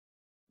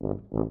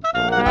Welcome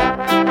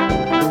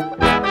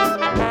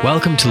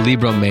to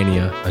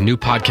Libromania, a new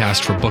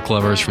podcast for book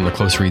lovers from the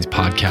Close Reads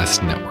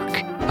Podcast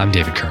Network. I'm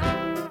David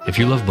Kern. If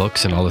you love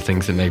books and all the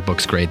things that make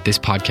books great, this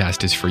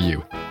podcast is for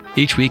you.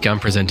 Each week, I'm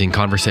presenting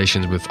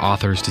conversations with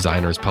authors,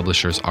 designers,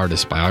 publishers,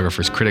 artists,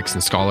 biographers, critics,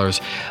 and scholars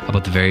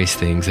about the various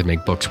things that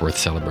make books worth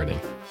celebrating.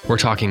 We're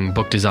talking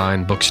book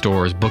design,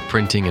 bookstores, book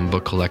printing, and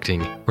book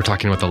collecting. We're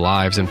talking about the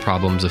lives and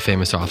problems of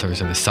famous authors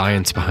and the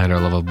science behind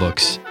our love of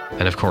books.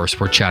 And of course,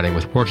 we're chatting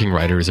with working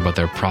writers about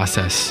their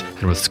process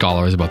and with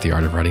scholars about the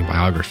art of writing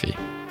biography.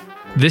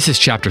 This is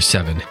Chapter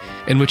 7,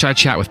 in which I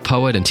chat with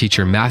poet and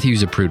teacher Matthew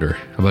Zapruder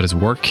about his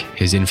work,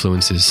 his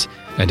influences,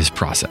 and his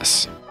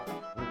process.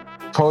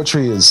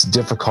 Poetry is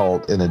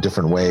difficult in a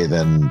different way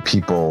than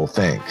people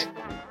think.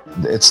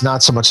 It's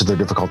not so much that they're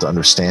difficult to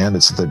understand,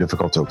 it's that they're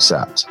difficult to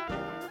accept.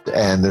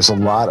 And there's a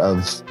lot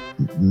of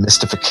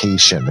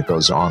mystification that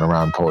goes on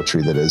around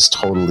poetry that is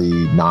totally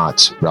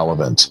not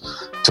relevant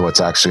to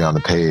what's actually on the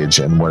page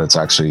and what it's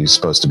actually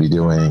supposed to be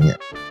doing.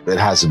 It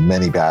has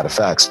many bad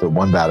effects, but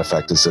one bad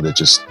effect is that it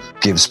just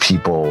gives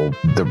people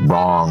the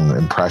wrong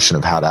impression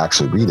of how to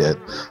actually read it.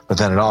 But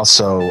then it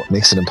also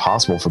makes it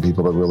impossible for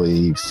people to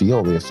really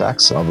feel the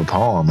effects of a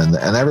poem. And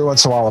every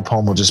once in a while, a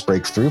poem will just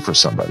break through for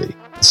somebody.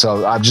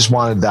 So I just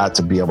wanted that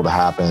to be able to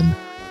happen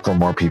for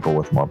more people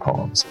with more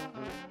poems.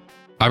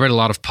 I read a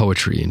lot of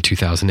poetry in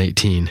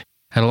 2018,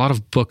 and a lot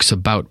of books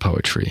about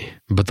poetry,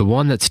 but the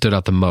one that stood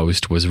out the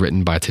most was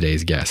written by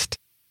today's guest.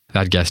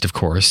 That guest, of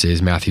course,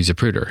 is Matthew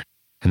Zapruder,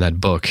 and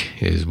that book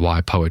is Why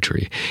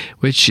Poetry,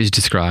 which is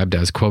described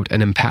as, quote,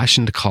 an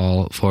impassioned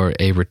call for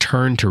a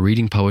return to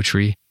reading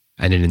poetry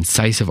and an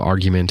incisive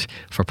argument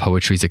for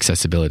poetry's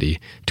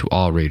accessibility to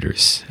all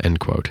readers, end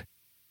quote.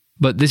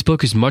 But this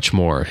book is much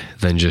more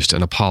than just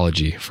an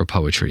apology for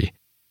poetry.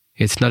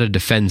 It's not a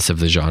defense of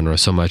the genre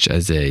so much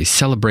as a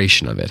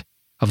celebration of it,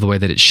 of the way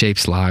that it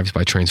shapes lives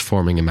by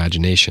transforming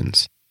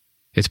imaginations.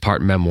 It's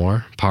part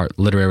memoir, part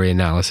literary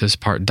analysis,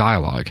 part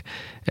dialogue,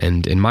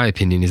 and in my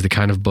opinion is the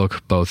kind of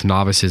book both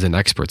novices and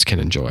experts can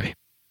enjoy.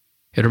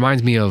 It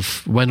reminds me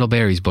of Wendell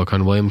Berry's book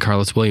on William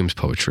Carlos Williams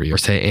poetry, or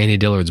say Annie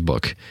Dillard's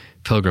book,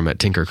 Pilgrim at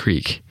Tinker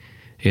Creek.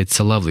 It's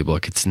a lovely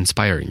book, it's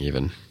inspiring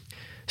even.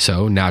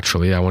 So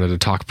naturally I wanted to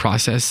talk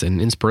process and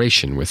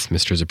inspiration with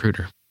Mr.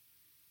 Zapruder.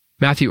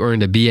 Matthew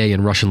earned a BA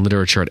in Russian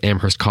literature at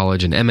Amherst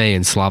College, an MA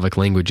in Slavic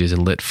languages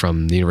and lit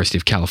from the University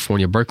of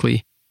California,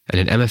 Berkeley, and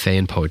an MFA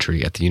in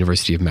poetry at the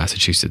University of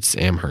Massachusetts,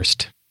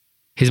 Amherst.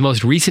 His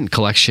most recent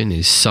collection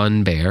is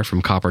Sun Bear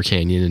from Copper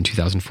Canyon in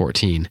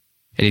 2014,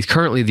 and he's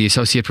currently the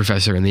associate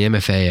professor in the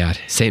MFA at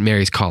St.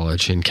 Mary's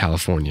College in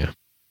California.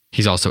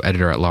 He's also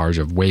editor-at-large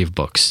of Wave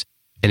Books,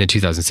 and in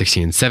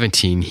 2016 and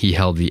 17, he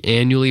held the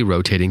annually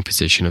rotating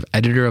position of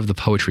editor of the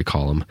poetry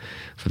column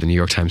for the New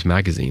York Times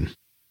Magazine.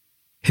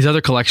 His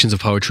other collections of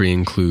poetry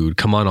include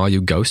Come On All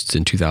You Ghosts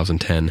in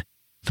 2010,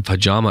 The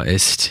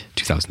Pajamaist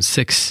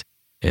 2006,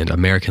 and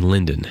American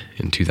Linden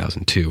in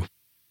 2002.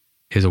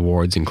 His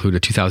awards include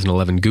a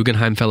 2011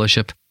 Guggenheim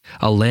Fellowship,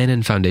 a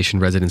Lannan Foundation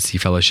Residency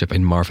Fellowship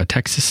in Marfa,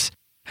 Texas,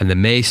 and the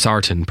May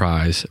Sarton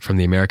Prize from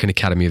the American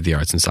Academy of the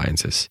Arts and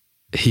Sciences.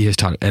 He has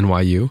taught at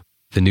NYU,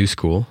 the New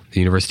School, the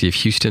University of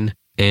Houston,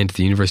 and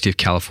the University of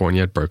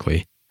California at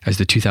Berkeley as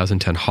the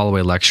 2010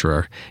 Holloway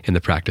Lecturer in the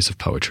Practice of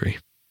Poetry.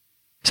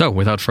 So,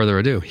 without further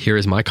ado, here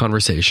is my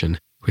conversation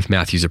with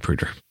Matthew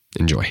Zapruder.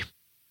 Enjoy.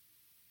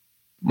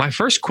 My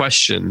first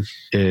question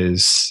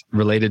is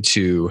related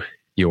to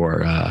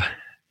your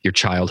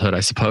childhood, I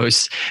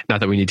suppose.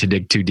 Not that we need to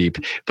dig too deep,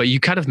 but you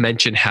kind of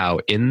mentioned how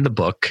in the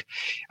book,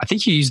 I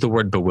think you used the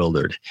word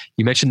bewildered.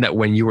 You mentioned that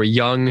when you were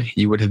young,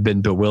 you would have been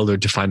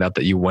bewildered to find out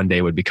that you one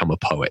day would become a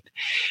poet.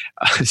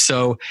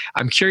 So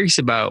I'm curious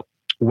about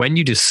when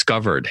you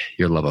discovered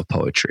your love of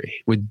poetry.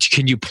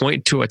 Can you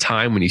point to a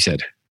time when you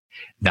said,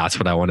 that's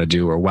what I want to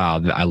do, or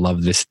wow, I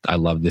love this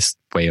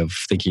way of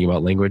thinking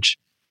about language?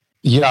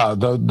 Yeah,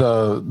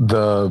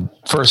 the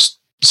first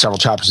several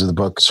chapters of the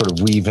book sort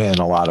of weave in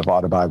a lot of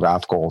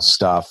autobiographical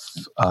stuff.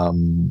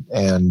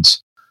 And,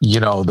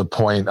 the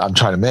point I'm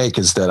trying to make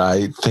is that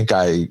I think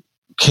I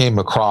came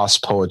across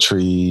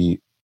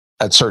poetry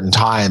at certain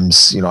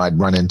times. I'd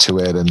run into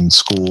it in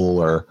school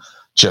or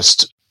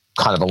just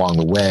kind of along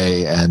the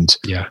way and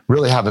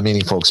really have a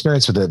meaningful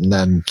experience with it and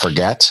then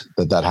forget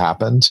that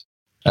happened,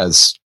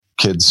 as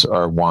kids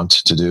are wont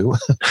to do.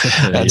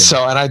 And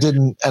I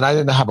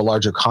didn't have a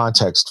larger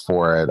context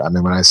for it. I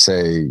mean, when I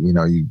say,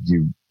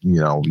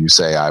 you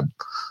say I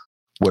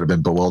would have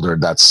been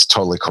bewildered, that's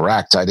totally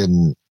correct.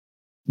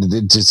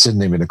 It just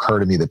didn't even occur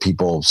to me that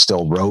people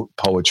still wrote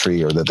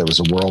poetry or that there was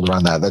a world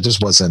around that. That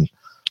just wasn't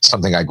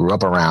something I grew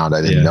up around.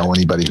 I didn't know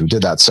anybody who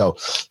did that. So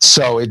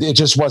it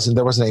just wasn't,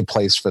 there wasn't any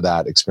place for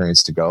that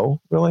experience to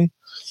go, really.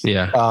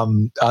 Yeah.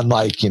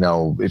 Unlike,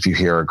 if you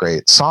hear a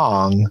great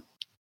song,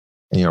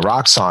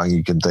 rock song,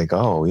 you can think,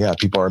 oh yeah,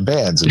 people are in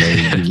bands and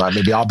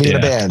maybe I'll be in a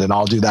band and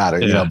I'll do that. Or,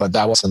 but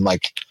that wasn't my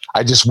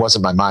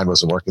mind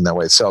wasn't working that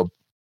way. So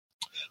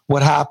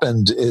what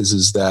happened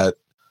is that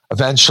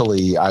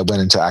eventually I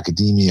went into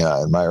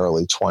academia in my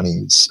early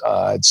 20s.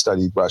 I'd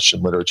studied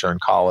Russian literature in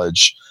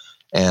college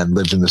and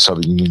lived in the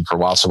Soviet Union for a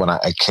while. So when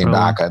I came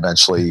back, I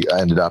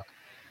ended up,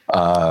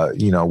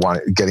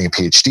 getting a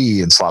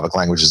PhD in Slavic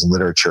languages and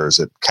literatures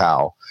at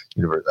Cal,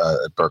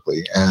 at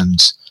Berkeley.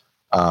 And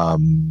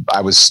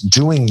I was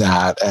doing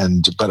that,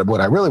 but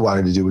what I really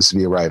wanted to do was to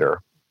be a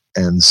writer.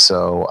 And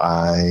so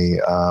I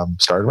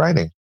started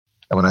writing.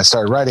 And when I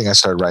started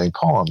writing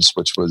poems,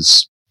 which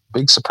was a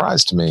big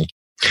surprise to me.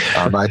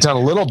 I'd done a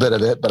little bit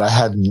of it, but I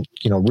hadn't,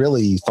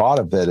 really thought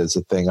of it as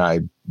a thing I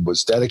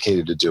was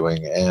dedicated to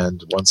doing.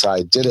 And once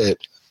I did it,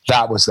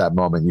 that was that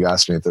moment. You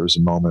asked me if there was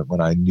a moment when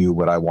I knew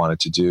what I wanted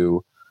to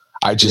do.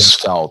 I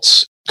just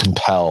felt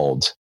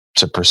compelled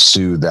to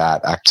pursue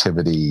that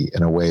activity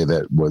in a way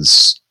that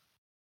was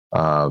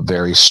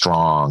very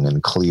strong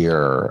and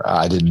clear.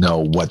 I didn't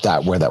know where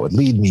that would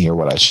lead me or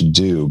what I should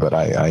do, but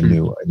I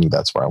knew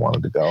that's where I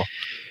wanted to go.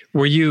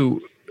 Were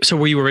you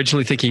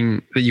originally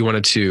thinking that you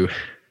wanted to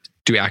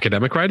do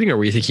academic writing, or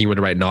were you thinking you would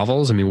write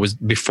novels? I mean, was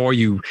before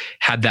you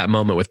had that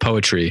moment with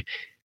poetry,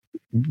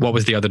 what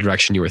was the other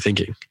direction you were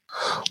thinking?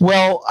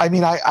 Well, I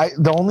mean, I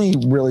the only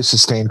really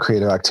sustained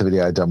creative activity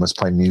I'd done was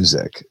play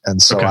music.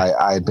 And so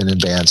I had been in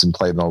bands and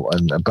played,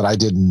 but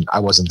I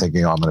wasn't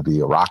thinking, I'm going to be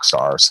a rock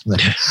star or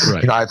something.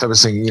 Right. I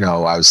was thinking,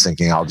 I was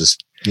thinking I'll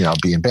just,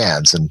 be in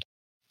bands.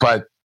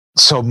 That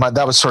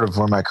was sort of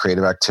where my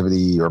creative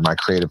activity or my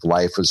creative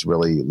life was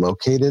really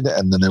located.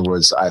 And then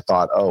I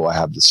thought, I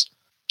have this,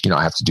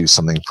 I have to do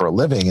something for a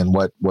living, and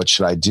what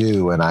should I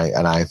do? And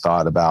I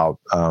thought about,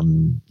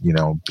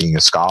 being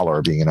a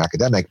scholar, being an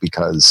academic,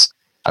 because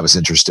I was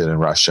interested in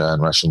Russia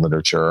and Russian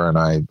literature, and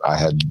I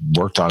had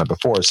worked on it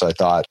before. So I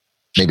thought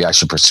maybe I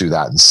should pursue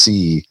that and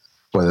see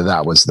whether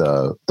that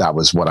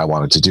was what I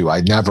wanted to do.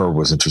 I never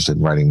was interested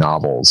in writing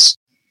novels,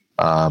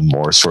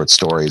 or short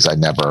stories. I've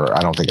never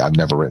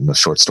written a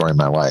short story in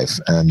my life,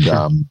 and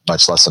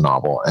much less a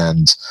novel.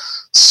 And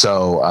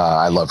so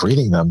I love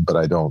reading them, but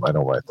I don't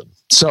write them.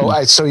 So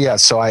I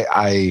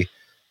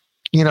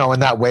in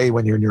that way,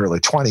 when you're in your early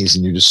 20s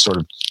and you're just sort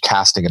of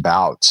casting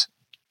about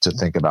to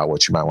think about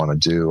what you might want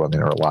to do. I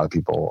mean, or a lot of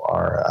people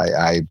are.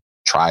 I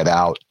tried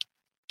out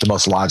the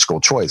most logical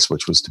choice,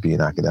 which was to be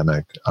an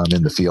academic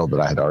in the field that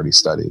I had already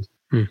studied.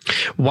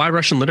 Why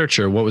Russian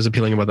literature? What was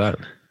appealing about that?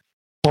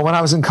 Well, when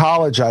I was in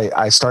college,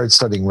 I started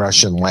studying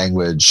Russian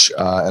language.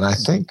 And I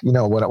think, when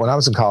I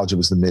was in college, it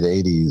was the mid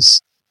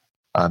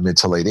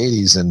to late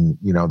 80s. And,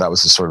 that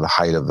was the sort of the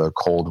height of the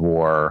Cold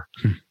War.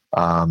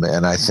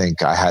 And I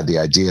think I had the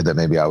idea that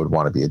maybe I would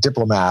want to be a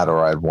diplomat,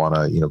 or I'd want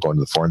to, go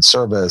into the Foreign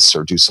Service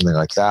or do something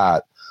like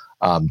that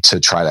to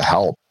try to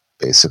help,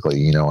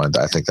 basically, and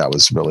I think that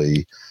was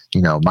really,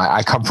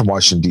 I come from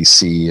Washington,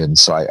 D.C. And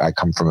so I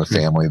come from a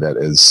family that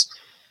is,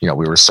 we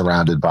were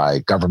surrounded by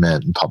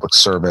government and public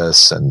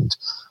service. And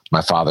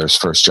my father's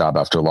first job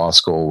after law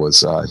school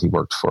was he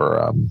worked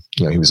for,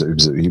 he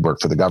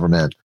worked for the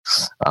government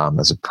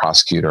as a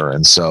prosecutor.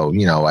 And so,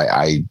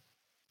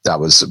 that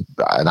was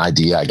an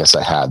idea I guess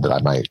I had that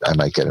I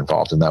might get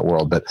involved in that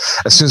world. But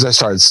as soon as I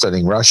started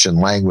studying Russian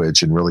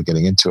language and really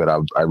getting into it,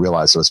 I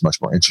realized I was much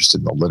more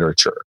interested in the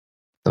literature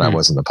than I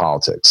was in the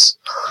politics.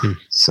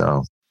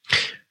 So.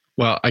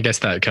 Well, I guess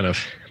that kind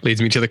of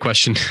leads me to the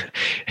question,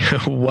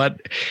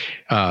 what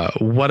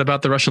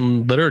about the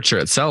Russian literature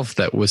itself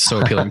that was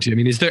so appealing to you? I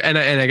mean, is there, and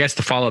I guess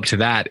the follow-up to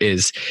that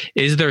is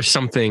there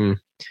something,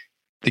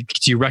 do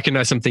you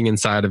recognize something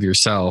inside of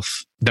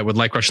yourself that would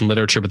like Russian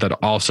literature, but that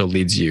also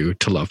leads you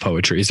to love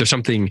poetry? Is there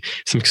some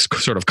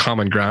sort of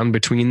common ground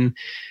between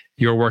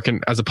your work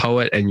as a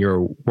poet and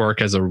your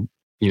work as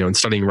in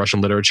studying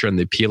Russian literature and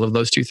the appeal of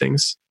those two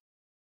things?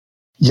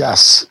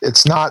 Yes,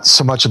 it's not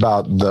so much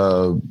about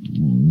the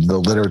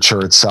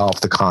literature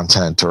itself, the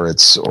content, or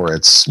its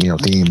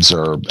themes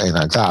or anything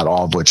like that,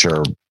 all of which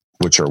are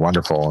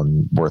wonderful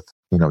and worth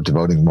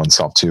devoting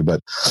oneself to.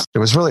 But it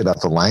was really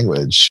about the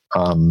language.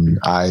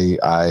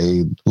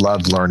 I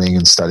loved learning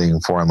and studying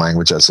foreign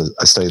languages.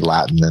 I studied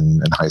Latin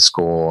in high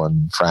school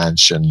and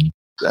French, and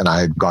I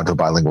had gone to a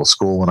bilingual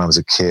school when I was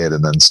a kid,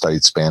 and then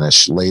studied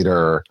Spanish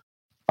later,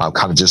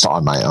 kind of just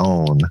on my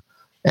own.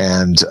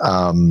 And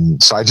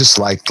so I just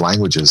liked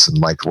languages and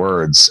liked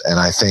words. And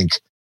I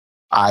think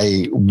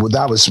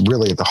that was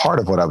really at the heart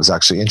of what I was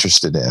actually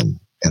interested in.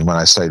 And when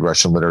I studied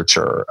Russian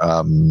literature,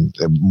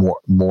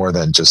 more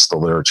than just the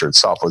literature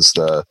itself, was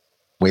the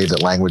way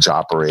that language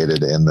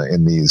operated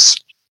in these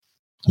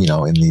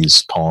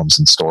poems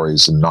and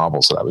stories and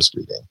novels that I was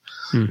reading.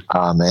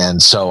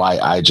 And so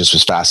I just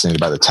was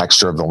fascinated by the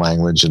texture of the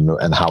language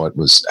and how it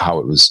was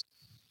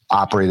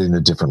operated in a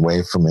different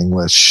way from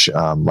English.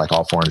 Like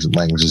all foreign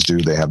languages do,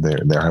 they have their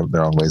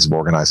own ways of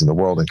organizing the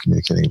world and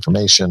communicating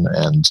information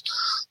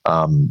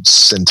and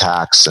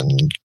syntax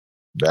and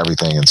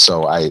everything. And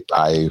so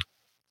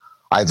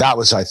that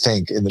was, I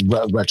think,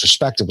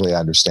 retrospectively, I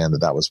understand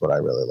that was what I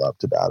really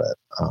loved about it.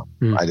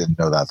 I didn't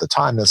know that at the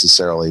time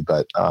necessarily,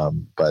 but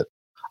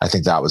I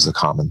think that was the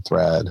common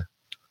thread.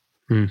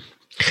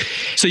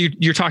 So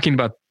you're talking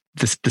about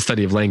the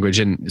study of language,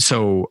 and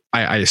so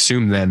I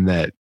assume then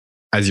that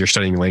as you're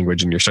studying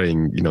language and you're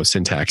studying,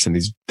 syntax and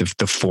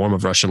the form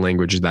of Russian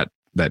language that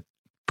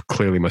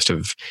clearly must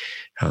have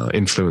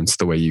influenced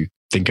the way you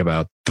think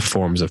about the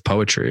forms of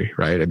poetry,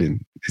 right? I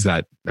mean, it's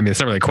not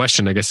really a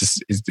question, I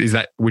guess. Is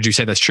that, would you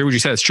say that's true? Would you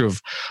say that's true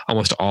of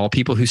almost all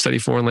people who study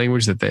foreign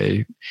language, that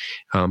they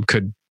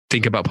could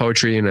think about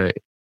poetry in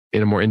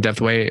a more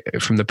in-depth way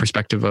from the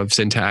perspective of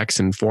syntax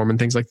and form and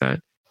things like that?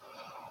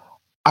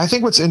 I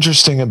think what's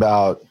interesting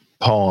about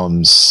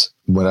poems,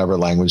 whatever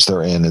language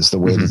they're in, is the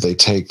way that they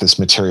take this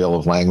material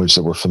of language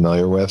that we're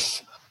familiar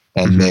with,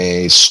 and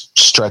they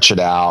stretch it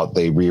out,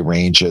 they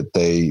rearrange it,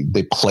 they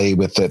play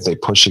with it, they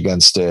push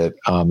against it.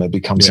 It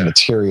becomes a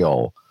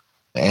material.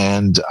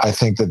 And I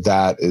think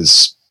that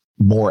is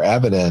more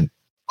evident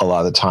a lot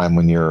of the time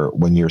when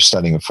you're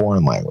studying a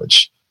foreign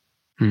language,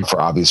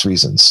 for obvious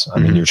reasons. I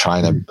mean, you're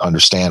trying to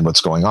understand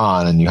what's going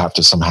on, and you have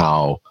to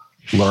somehow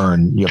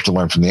learn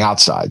from the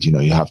outside.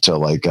 You have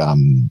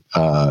to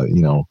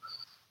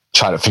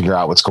try to figure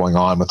out what's going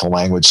on with the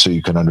language so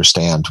you can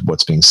understand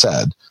what's being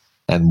said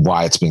and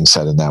why it's being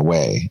said in that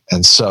way.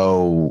 And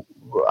so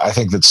I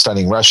think that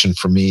studying Russian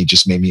for me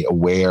just made me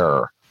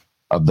aware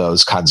of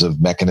those kinds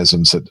of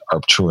mechanisms that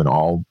are true in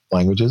all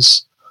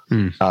languages.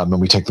 And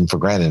we take them for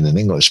granted in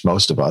English,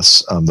 most of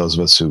us, those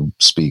of us who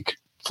speak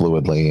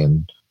fluidly,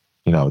 and,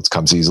 it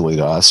comes easily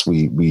to us.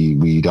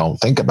 We don't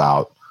think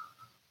about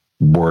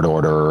word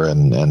order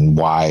and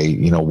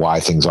why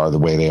things are the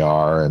way they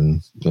are.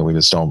 And, we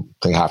just don't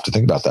have to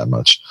think about that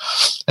much.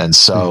 And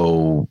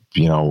so,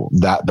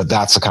 but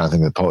that's the kind of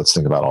thing that poets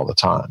think about all the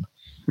time.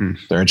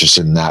 They're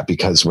interested in that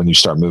because when you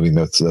start moving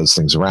those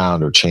things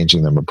around, or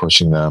changing them, or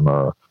pushing them,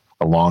 or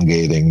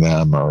elongating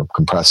them, or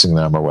compressing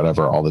them, or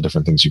whatever, all the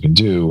different things you can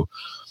do,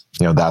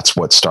 that's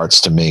what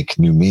starts to make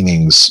new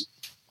meanings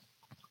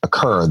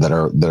occur that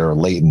are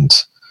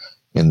latent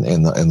in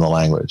the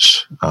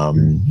language.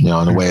 In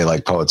a way,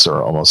 like poets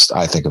are almost,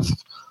 I think of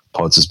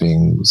poets as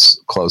being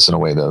close in a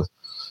way to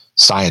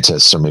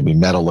scientists, or maybe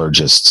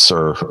metallurgists,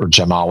 or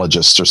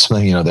gemologists, or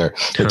something. They're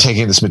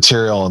taking this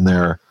material and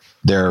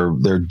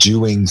they're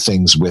doing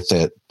things with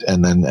it,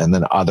 and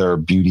then other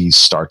beauties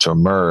start to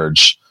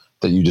emerge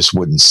that you just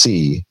wouldn't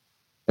see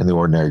in the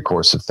ordinary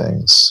course of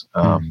things.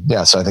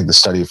 So I think the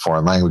study of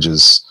foreign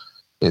languages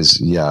is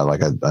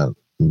like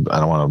I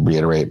don't want to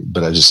reiterate,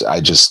 but I just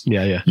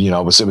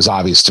it was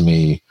obvious to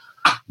me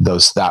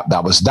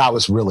that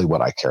was really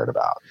what I cared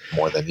about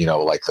more than,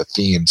 like the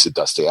themes of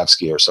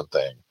Dostoevsky or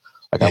something.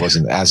 Like I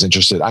wasn't as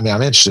interested. I mean,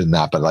 I'm interested in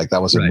that, but like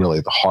that wasn't really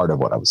the heart of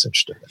what I was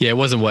interested in. Yeah. It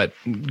wasn't what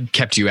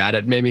kept you at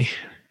it, maybe.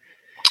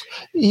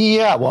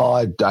 Yeah. Well,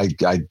 I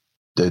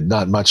did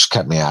not much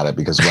kept me at it,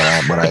 because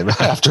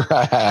after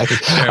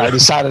I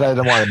decided I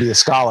didn't want to be a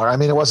scholar. I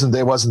mean, it wasn't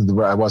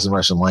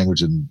Russian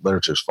language and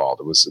literature's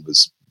fault. It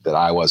was that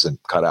I wasn't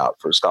cut out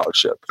for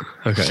scholarship.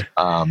 Okay.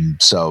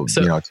 So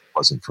it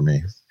wasn't for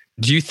me.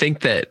 Do you think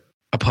that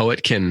a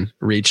poet can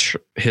reach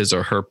his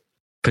or her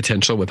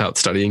potential without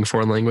studying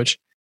foreign language?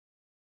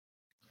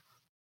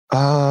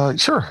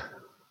 Sure.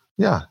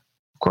 Yeah,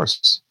 of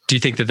course. Do you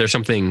think that there's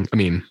something, I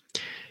mean,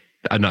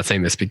 I'm not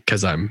saying this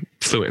because I'm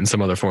fluent in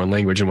some other foreign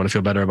language and want to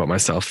feel better about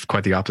myself.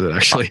 Quite the opposite,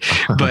 actually.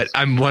 But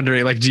I'm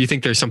wondering, like, do you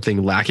think there's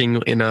something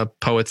lacking in a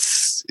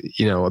poet's,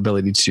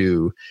 ability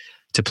to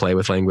play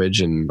with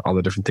language and all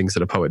the different things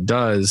that a poet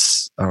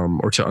does,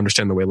 or to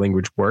understand the way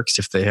language works,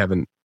 if they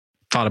haven't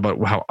thought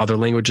about how other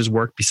languages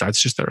work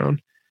besides just their own?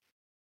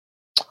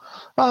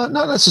 Not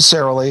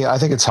necessarily. I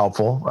think it's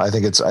helpful. I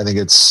think it's,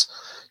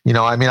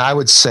 I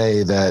would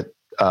say that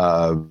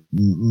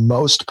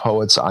most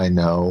poets I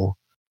know,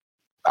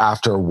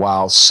 after a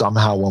while,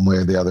 somehow one way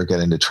or the other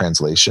get into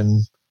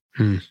translation.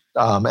 And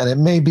it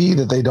may be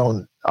that they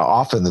don't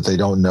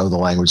know the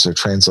language they're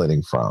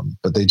translating from,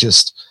 but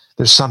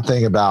there's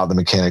something about the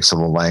mechanics of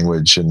the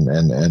language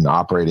and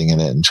operating in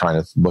it and trying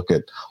to look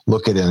at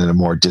it in a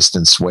more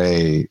distanced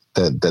way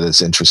that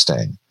is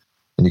interesting,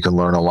 and you can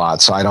learn a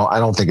lot. So I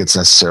don't think it's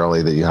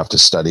necessarily that you have to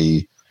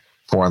study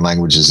foreign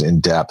languages in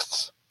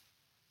depth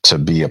to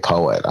be a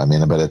poet. I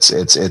mean, but it's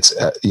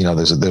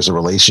there's a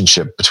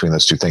relationship between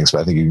those two things,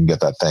 but I think you can get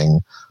that thing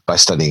by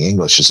studying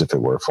English as if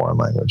it were a foreign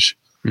language.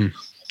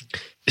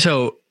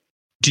 So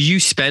do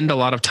you spend a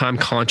lot of time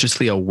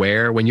consciously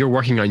aware when you're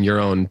working on your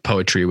own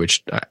poetry,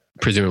 which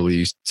presumably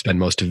you spend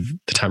most of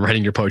the time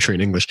writing your poetry in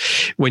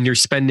English? When you're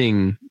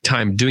spending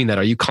time doing that,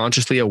 are you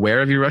consciously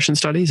aware of your Russian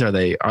studies? Are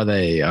they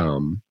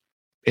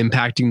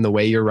impacting the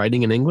way you're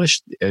writing in English?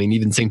 I mean,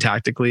 even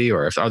syntactically,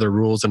 or if are there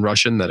rules in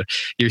Russian that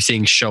you're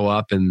seeing show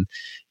up and,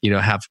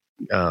 have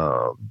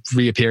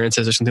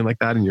reappearances or something like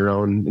that in your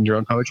own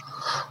poetry?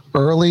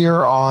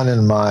 Earlier on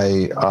in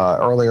my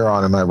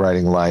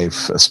writing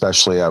life,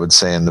 especially I would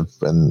say in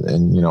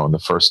the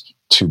first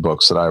two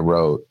books that I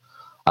wrote,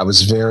 I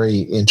was very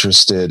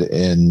interested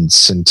in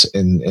syntax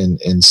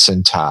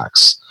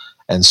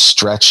and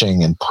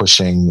stretching and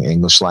pushing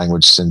English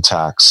language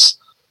syntax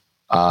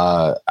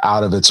out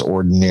of its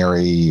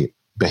ordinary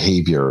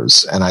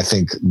behaviors. And I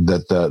think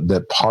that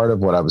that part of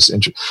what I was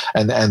interested,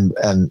 and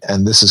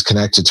this is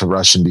connected to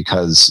Russian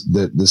because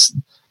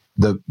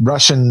the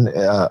Russian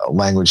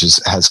language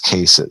has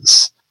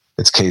cases.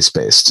 It's case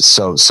based.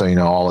 So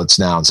all its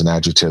nouns and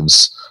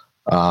adjectives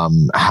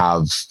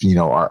have,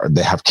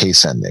 they have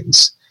case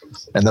endings,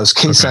 and those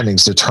case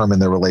endings determine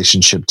their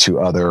relationship to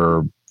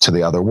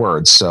the other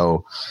words.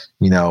 So,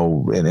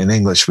 in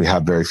English, we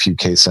have very few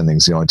case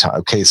endings. The only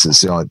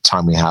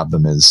time we have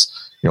them is,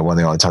 one of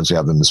the only times we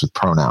have them is with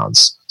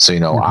pronouns. So,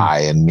 I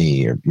and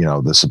me, or,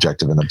 the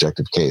subjective and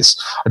objective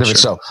case are different.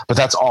 Sure. So, but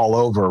that's all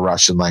over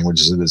Russian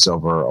languages. It is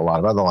over a lot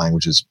of other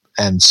languages.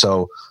 And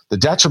so the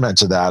detriment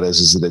to that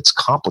is that it's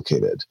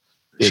complicated.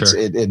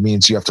 It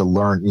means you have to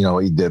learn,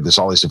 there's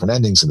all these different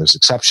endings and there's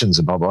exceptions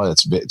and blah, blah, blah.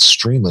 It's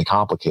extremely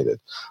complicated.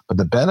 But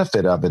the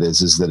benefit of it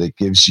is that it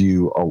gives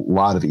you a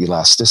lot of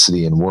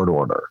elasticity in word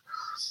order.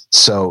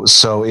 So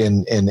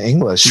in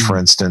English, for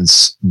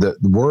instance, the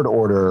word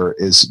order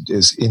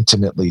is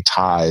intimately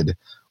tied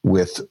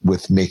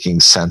with making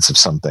sense of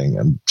something.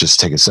 And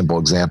just take a simple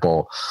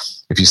example.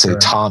 If you say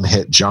Tom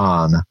hit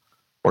John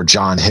or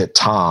John hit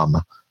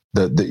Tom,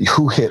 the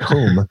who hit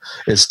whom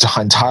is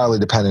entirely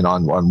dependent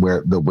on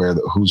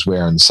who's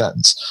where in the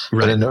sentence. Right.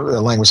 But in a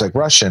language like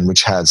Russian,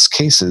 which has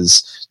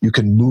cases, you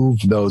can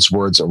move those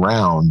words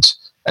around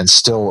and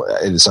still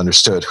it is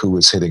understood who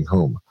is hitting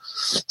whom.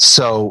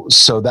 So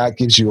that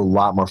gives you a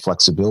lot more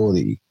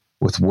flexibility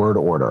with word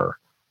order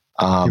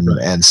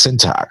and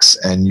syntax,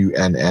 and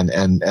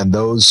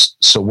those.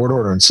 So word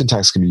order and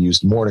syntax can be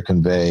used more to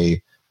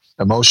convey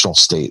emotional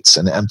states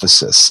and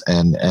emphasis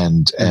and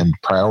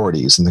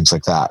priorities and things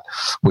like that,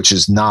 which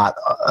is not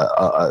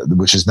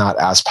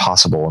as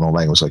possible in a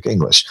language like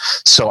English.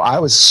 So I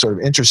was sort of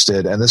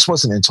interested, and this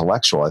wasn't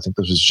intellectual. I think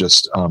this was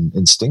just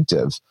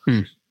instinctive,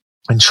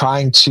 in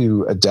trying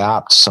to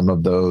adapt some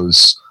of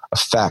those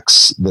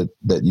effects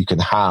that you can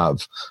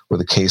have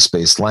with a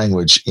case-based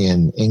language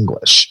in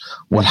English.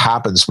 What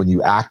happens when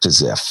you act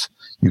as if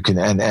you can,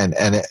 and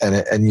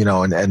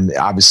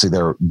obviously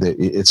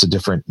it's a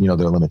different, there are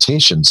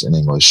limitations in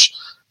English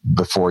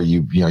before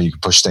you can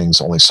push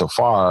things only so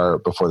far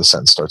before the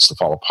sentence starts to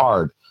fall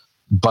apart.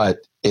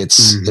 But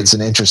it's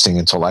an interesting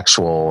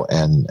intellectual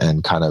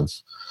and kind of,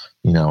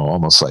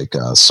 almost like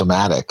a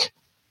somatic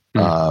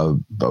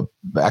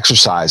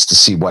exercise to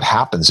see what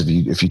happens if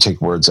you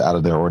take words out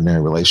of their ordinary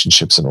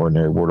relationships and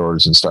ordinary word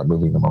orders and start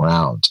moving them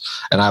around.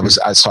 And I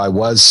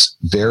was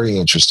very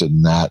interested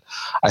in that.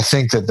 I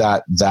think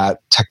that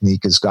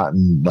technique has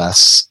gotten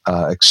less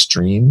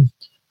extreme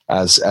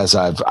as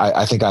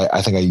I think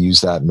I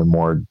use that in a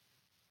more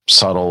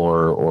subtle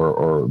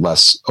or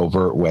less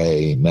overt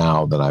way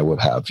now than I would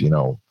have,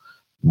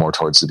 more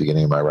towards the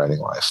beginning of my writing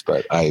life.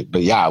 But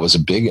yeah, it was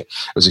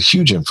a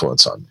huge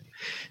influence on me.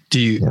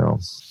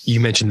 You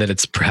mentioned that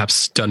it's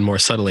perhaps done more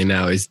subtly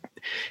now.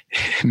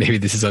 Maybe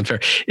this is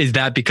unfair. Is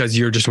that because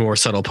you're just a more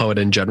subtle poet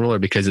in general, or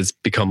because it's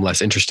become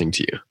less interesting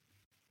to you?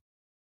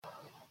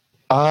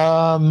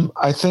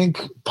 I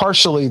think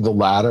partially the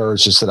latter.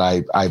 Is just that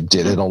I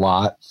did it a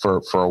lot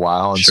for a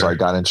while, and so I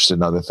got interested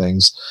in other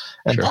things.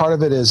 And part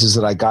of it is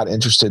that I got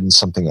interested in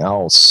something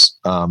else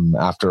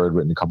after I'd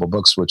written a couple of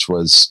books, which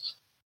was,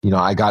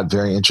 I got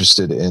very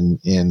interested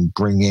in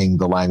bringing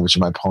the language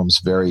of my poems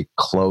very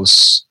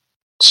close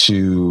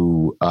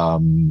to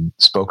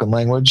spoken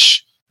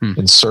language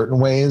in certain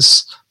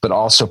ways, but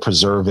also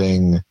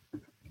preserving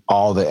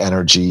all the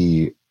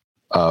energy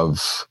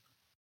of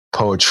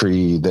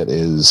poetry that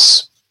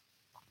is,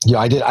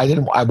 I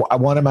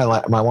wanted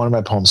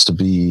my poems to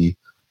be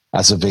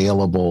as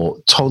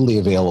totally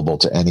available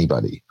to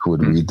anybody who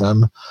would read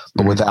them,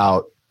 but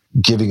without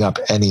giving up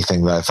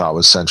anything that I thought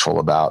was central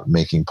about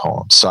making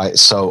poems.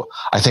 So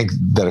I think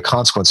that a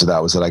consequence of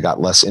that was that I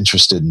got less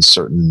interested in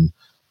certain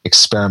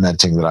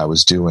experimenting that I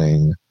was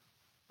doing,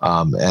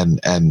 and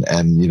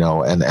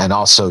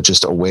also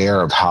just aware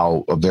of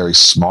how a very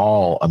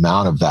small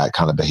amount of that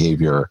kind of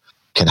behavior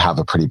can have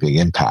a pretty big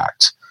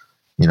impact.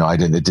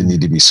 It didn't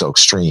need to be so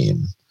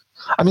extreme.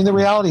 I mean, the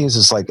reality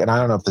is like, and I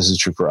don't know if this is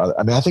true for other,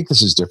 I think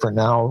this is different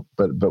now,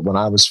 but when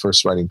I was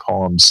first writing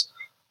poems,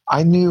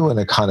 I knew in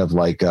a kind of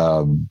like,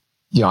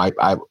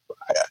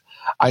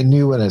 I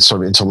knew in a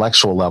sort of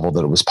intellectual level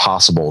that it was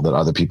possible that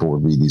other people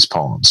would read these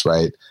poems,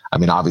 right? I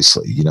mean,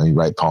 obviously, you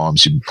write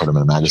poems, you put them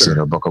in a magazine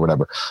or a book or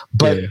whatever.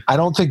 But I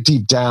don't think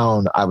deep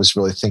down I was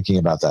really thinking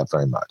about that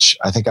very much.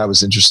 I think I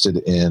was interested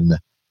in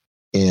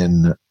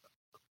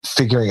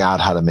figuring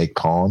out how to make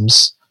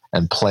poems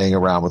and playing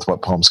around with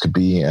what poems could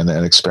be and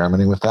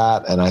experimenting with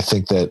that. And I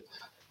think that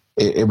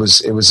it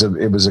was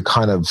a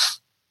kind of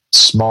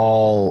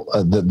small,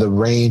 the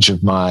range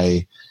of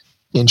my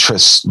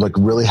interests like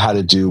really had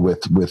to do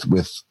with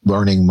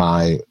learning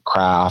my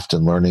craft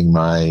and learning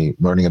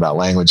about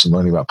language and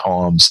learning about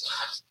poems,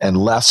 and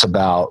less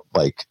about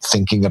like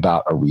thinking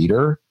about a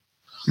reader.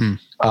 And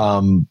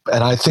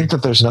I think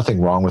that there's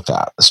nothing wrong with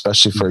that,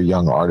 especially for a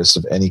young artist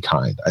of any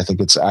kind. I think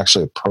it's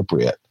actually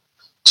appropriate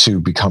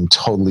to become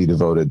totally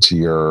devoted to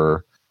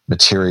your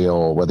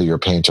material, whether you're a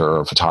painter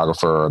or a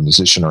photographer or a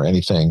musician or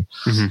anything.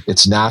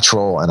 It's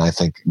natural, and I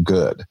think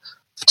good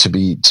to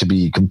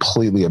be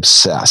completely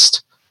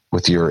obsessed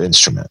with your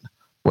instrument,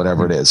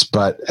 whatever it is.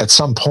 But at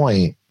some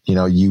point,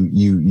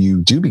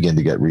 you do begin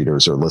to get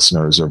readers or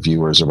listeners or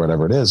viewers or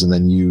whatever it is. And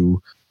then your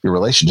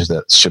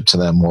relationship to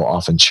them will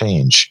often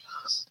change.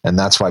 and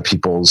that's why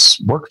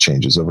people's work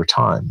changes over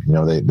time. You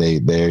know,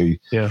 they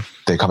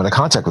come into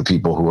contact with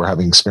people who are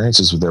having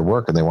experiences with their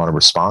work, and they want to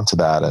respond to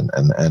that and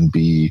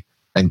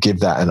give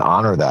that and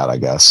honor that, I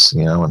guess,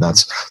 you know, and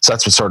that's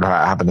what sort of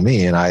happened to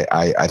me. And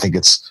I think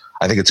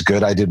it's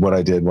good I did what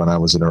I did when I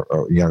was a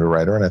younger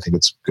writer, and I think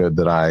it's good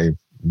that I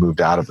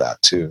moved out of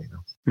that too, you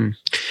know.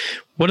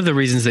 What are the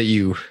reasons that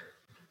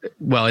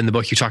well, in the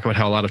book, you talk about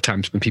how a lot of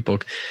times when people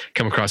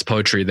come across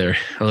poetry, they're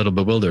a little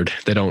bewildered.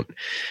 They don't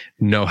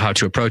know how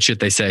to approach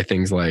it. They say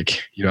things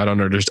like, you know, I don't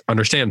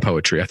understand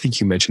poetry. I think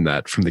you mentioned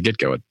that from the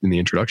get-go in the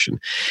introduction.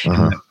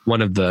 And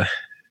one of the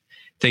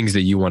things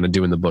that you want to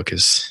do in the book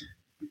is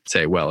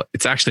say, well,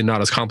 it's actually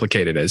not as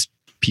complicated as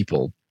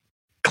people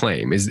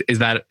claim. Is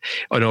that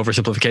an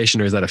oversimplification,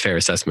 or is that a fair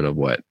assessment of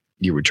what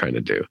you were trying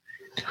to do?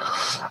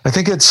 I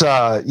think it's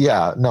no,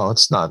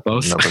 it's not.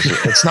 Both?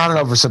 It's not an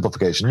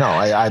oversimplification.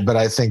 No, but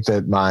I think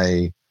that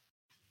my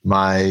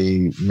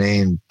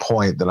main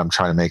point that I'm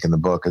trying to make in the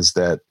book is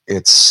that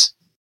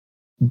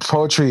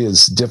poetry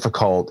is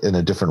difficult in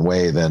a different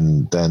way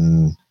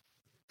than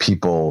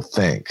people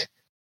think.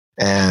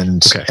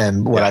 And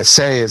what I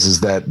say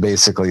is that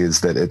basically is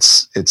that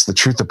it's the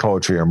truth of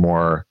poetry are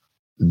more.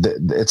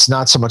 It's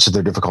not so much that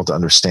they're difficult to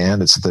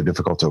understand; it's that they're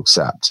difficult to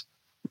accept.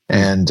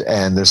 And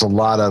there's a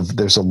lot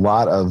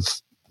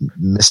of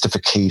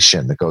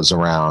mystification that goes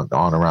around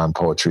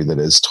poetry that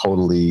is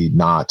totally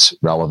not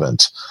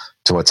relevant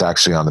to what's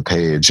actually on the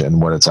page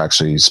and what it's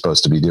actually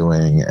supposed to be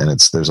doing. And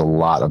there's a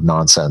lot of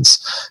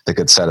nonsense that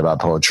gets said about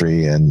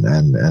poetry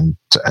and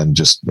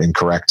just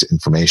incorrect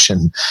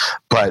information,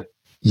 but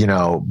you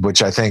know,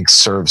 which I think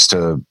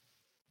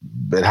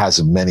it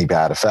has many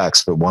bad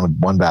effects, but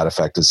one bad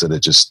effect is that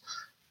it just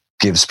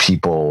gives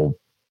people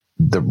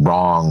the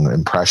wrong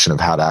impression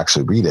of how to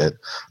actually read it.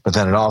 But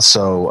then it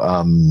also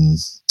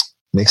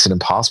makes it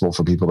impossible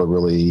for people to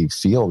really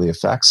feel the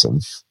effects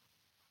of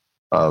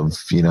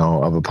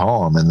a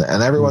poem. And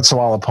every once in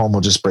a while, a poem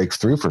will just break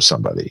through for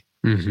somebody,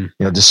 you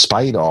know,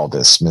 despite all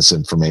this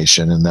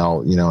misinformation. And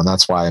and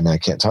that's why, I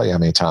can't tell you how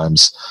many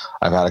times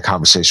I've had a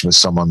conversation with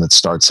someone that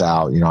starts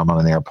out, you know, I'm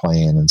on an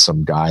airplane and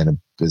some guy in a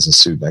business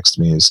suit next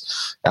to me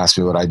has asked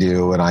me what I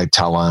do, and I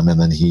tell him, and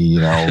then he, you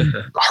know,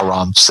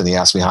 harumphs and he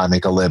asks me how I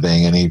make a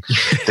living, and he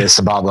this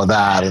and blah, blah,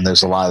 that. And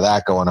there's a lot of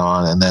that going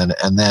on. And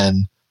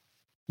then,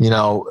 you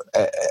know,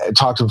 I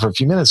talked to him for a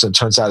few minutes, and it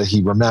turns out that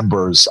he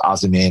remembers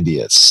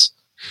Ozymandias,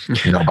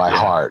 you know, by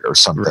heart or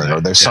something, or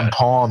there's some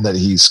poem that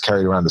he's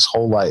carried around his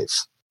whole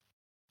life,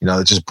 you know,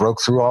 that just broke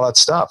through all that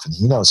stuff, and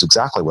he knows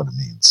exactly what it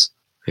means.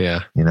 Yeah.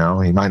 You know,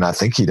 he might not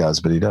think he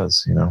does, but he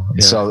does, you know.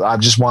 So I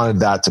just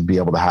wanted that to be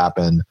able to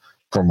happen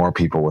for more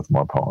people with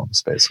more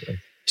poems, basically.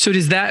 So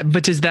does that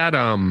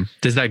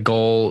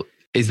goal,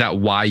 is that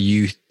why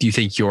you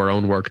think your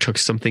own work took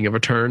something of a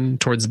turn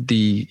towards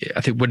I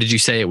think, what did you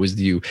say? It was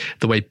the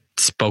way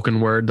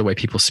spoken word, the way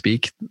people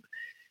speak?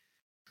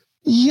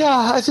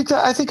 Yeah, I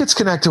think it's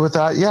connected with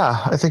that.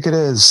 Yeah, I think it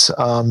is.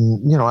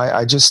 You know,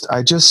 I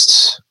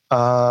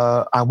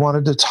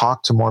wanted to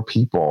talk to more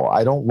people.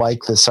 I don't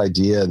like this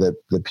idea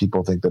that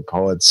people think that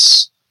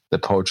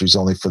poetry is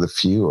only for the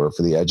few or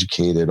for the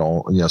educated,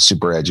 you know,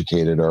 super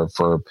educated, or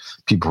for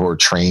people who are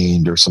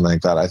trained or something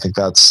like that. I think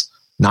that's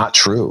not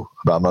true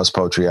about most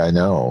poetry I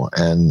know.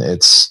 And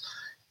and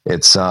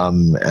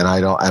I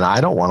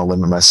don't want to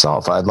limit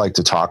myself. I'd like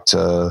to talk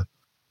to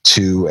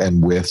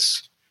and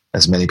with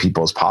as many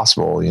people as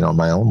possible, you know, in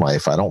my own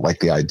life. I don't like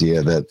the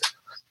idea that,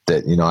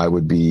 you know, I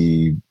would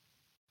be,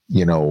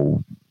 you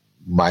know,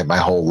 my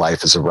whole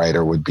life as a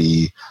writer would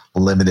be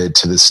limited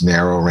to this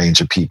narrow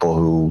range of people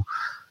who,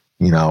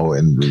 you know,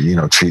 and, you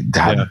know,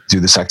 do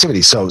this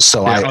activity. So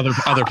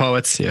other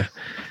poets. Yeah.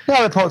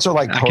 Yeah. The poets are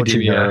like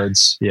poetry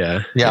nerds.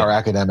 Yeah. Or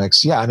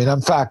academics. Yeah. I mean,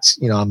 in fact,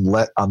 you know,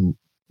 I'm,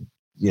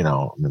 you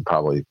know, I mean,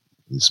 probably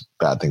it's a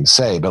bad thing to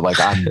say, but like,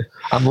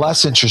 I'm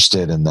less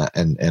interested in that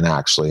and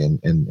actually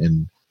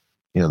in,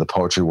 you know, the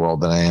poetry world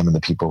than I am in the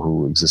people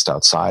who exist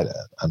outside it.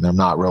 I mean, I'm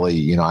not really,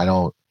 you know, I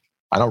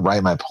don't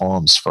write my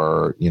poems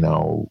for, you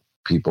know,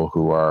 people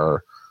who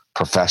are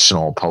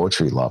professional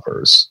poetry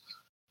lovers.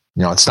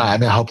 You know, it's not, I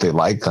mean, I hope they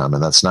like them,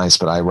 and that's nice,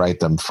 but I write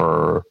them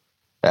for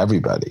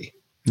everybody.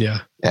 Yeah.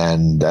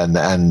 And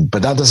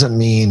but that doesn't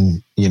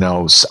mean, you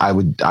know,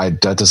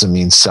 that doesn't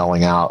mean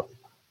selling out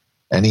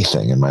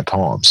anything in my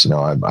poems. You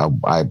know,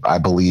 I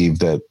believe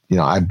that, you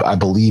know, I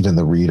believe in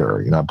the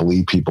reader. You know, I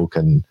believe people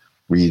can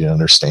read and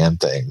understand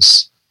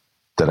things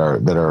that are,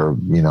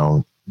 you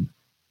know,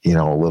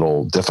 a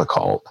little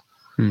difficult,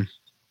 you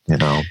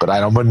know,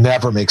 but would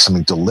never make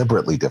something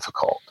deliberately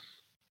difficult.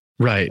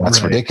 Right.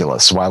 That's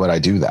ridiculous. Why would I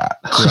do that?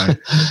 Right.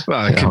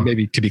 Well,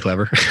 maybe to be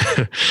clever.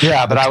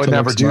 Yeah, but I would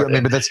never do it.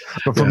 I mean, but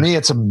for me,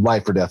 it's a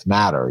life or death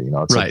matter. You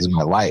know, it's, it's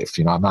my life.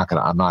 You know, I'm not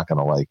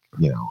gonna like,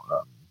 you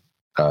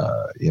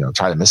know,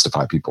 try to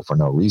mystify people for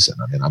no reason.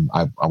 I mean,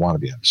 I want to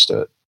be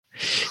understood.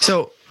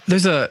 So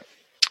there's a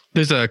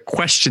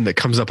question that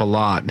comes up a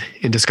lot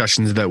in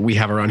discussions that we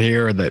have around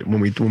here, that when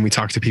we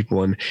talk to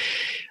people, and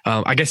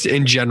I guess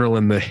in general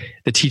in the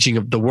teaching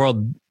of the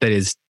world that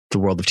is the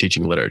world of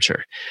teaching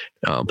literature,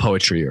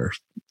 poetry, or,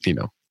 you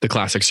know, the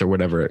classics or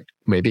whatever it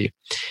may be.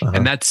 Uh-huh.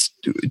 And that's,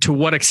 to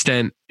what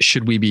extent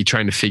should we be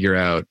trying to figure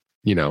out,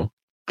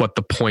 what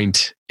the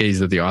point is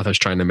that the author's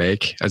trying to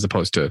make, as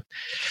opposed to,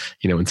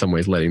 in some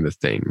ways letting the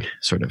thing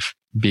sort of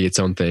be its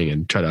own thing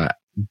and try to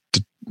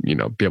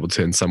be able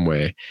to in some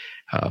way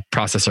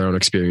process our own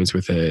experience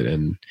with it.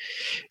 And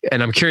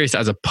I'm curious,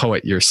 as a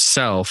poet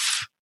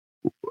yourself,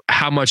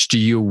 how much do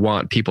you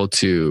want people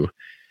to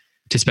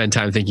spend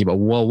time thinking about,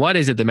 well, what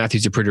is it that Matthew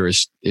Zapruder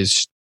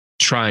is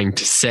trying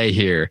to say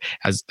here,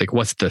 as like,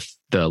 what's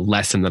the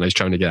lesson that I was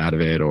trying to get out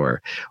of it,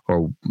 or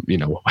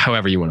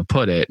however you want to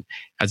put it,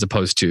 as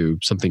opposed to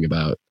something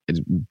about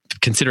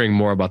considering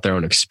more about their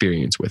own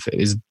experience with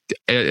it.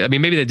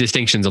 Maybe the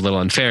distinction's a little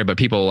unfair, but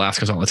people will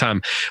ask us all the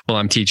time, well,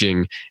 I'm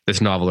teaching this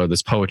novel or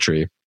this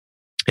poetry,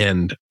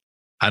 and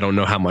I don't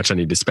know how much I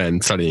need to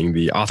spend studying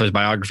the author's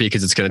biography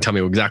because it's going to tell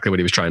me exactly what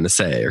he was trying to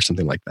say, or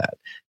something like that.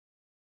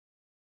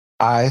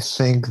 I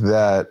think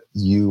that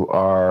you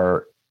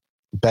are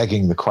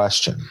begging the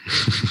question.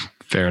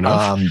 Fair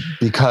enough.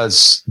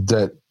 Because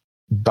that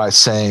by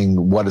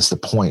saying, what is the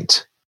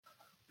point?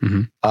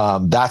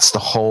 Mm-hmm. That's the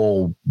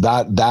whole,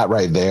 that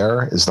right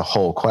there is the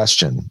whole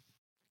question.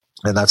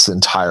 And that's the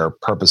entire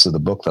purpose of the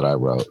book that I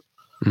wrote.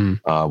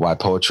 Why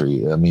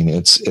Poetry? I mean,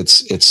 it's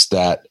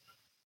that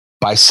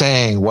by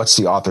saying what's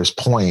the author's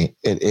point,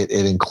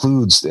 it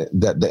includes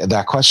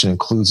that question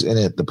includes in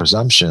it the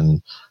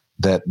presumption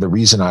that the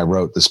reason I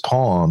wrote this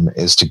poem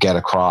is to get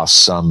across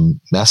some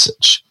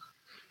message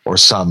or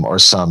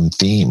some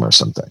theme or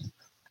something.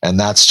 And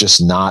that's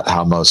just not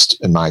how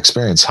in my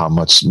experience, how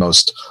much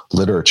most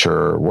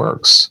literature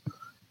works.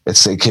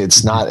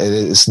 It's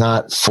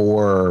not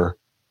for,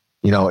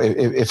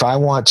 if I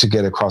want to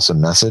get across a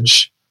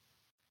message,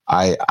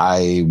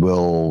 I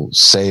will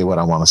say what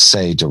I want to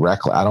say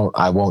directly.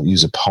 I won't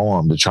use a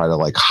poem to try to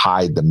like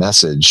hide the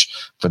message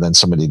for then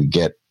somebody to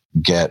get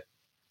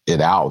it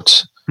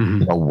out.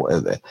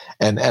 Mm-hmm.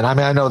 And I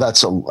mean, I know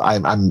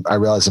I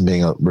realize I'm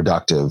being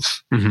reductive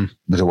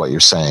to what you're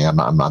saying.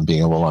 I'm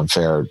being a little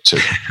unfair to,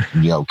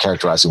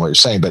 characterizing what you're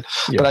saying, but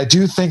I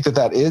do think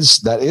that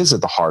is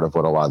at the heart of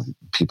what a lot of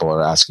people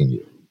are asking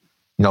you.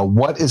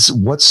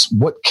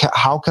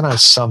 How can I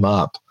sum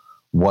up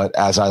what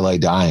As I Lay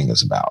Dying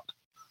is about,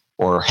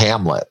 or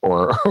Hamlet,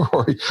 or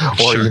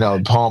sure.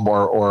 Poem,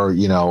 or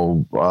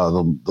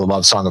the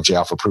love song of J.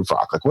 Alfred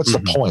Prufrock? Like, what's the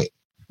point?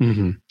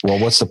 Mm-hmm. Well,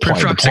 what's the point?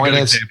 The point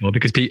is example,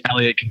 because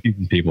Eliot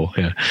confuses people.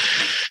 Yeah.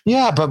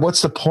 Yeah. But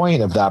what's the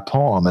point of that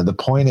poem? And the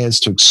point is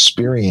to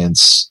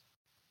experience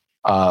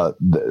a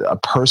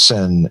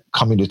person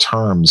coming to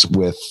terms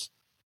with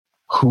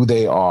who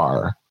they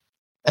are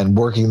and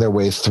working their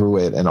way through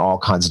it in all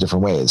kinds of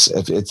different ways.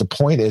 If the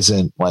point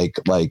isn't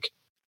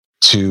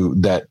to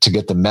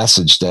get the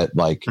message that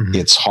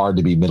it's hard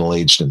to be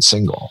middle-aged and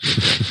single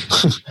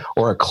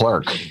or a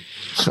clerk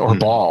or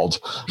bald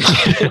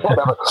or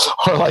whatever,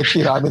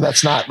 or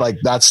that's not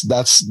that's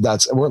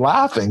we're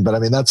laughing, but I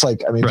mean, that's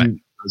right.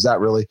 Is that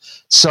really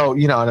so?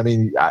 And I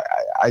mean,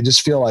 I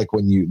just feel like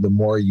the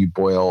more you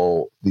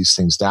boil these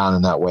things down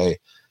in that way,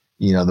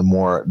 the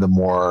more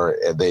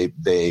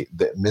they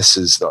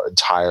misses the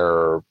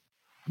entire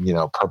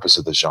purpose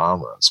of the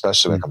genre,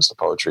 especially when it comes to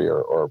poetry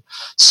or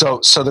so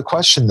the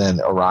question then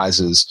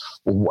arises,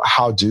 well,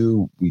 how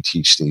do we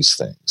teach these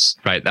things?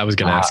 Right. That was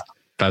going to ask.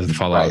 That's the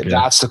follow-up. Right.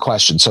 Yeah. That's the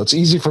question. So it's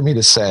easy for me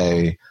to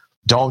say,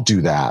 don't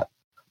do that.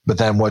 But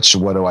then what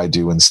do I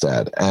do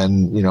instead?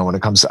 And, when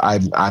it comes to,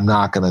 I'm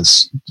not going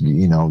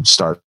to,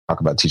 start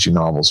talking about teaching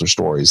novels or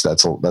stories.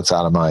 That's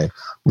out of my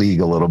league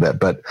a little bit.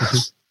 But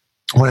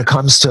when it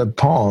comes to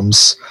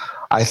poems,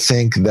 I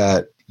think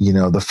that,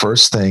 the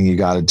first thing you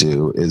got to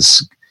do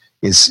is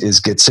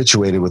get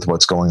situated with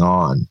what's going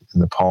on in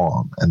the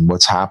poem and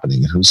what's happening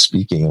and who's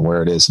speaking and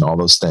where it is and all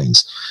those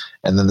things.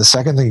 And then the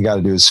second thing you got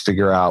to do is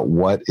figure out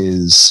what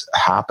is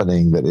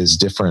happening that is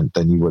different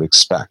than you would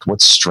expect.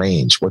 What's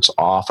strange? What's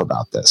off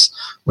about this?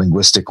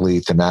 Linguistically,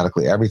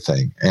 thematically,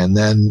 everything. And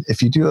then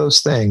if you do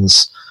those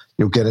things,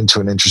 you'll get into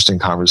an interesting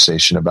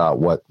conversation about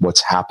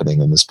what's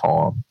happening in this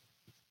poem.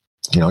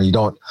 You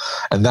don't,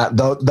 and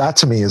that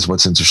to me is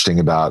what's interesting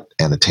about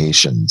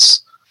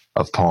annotations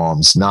of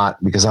poems,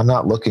 not because I'm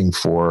not looking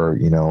for,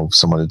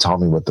 someone to tell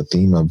me what the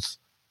theme of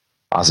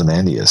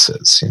Ozymandias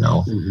is,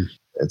 mm-hmm.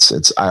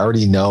 It's, I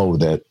already know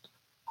that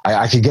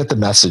I could get the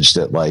message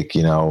that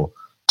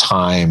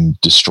time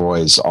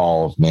destroys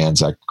all of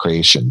man's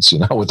creations,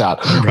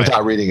 without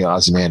reading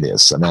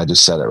Ozymandias. I mean, I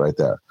just said it right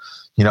there,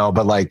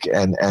 but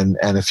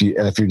and if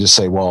you just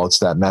say, well, it's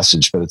that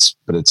message, but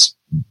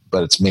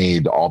it's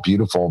made all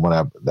beautiful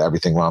when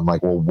everything. I'm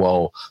like,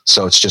 well,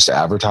 so it's just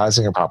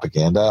advertising or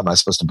propaganda. Am I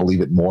supposed to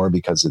believe it more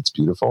because it's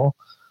beautiful?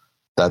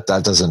 That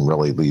doesn't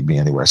really lead me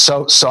anywhere.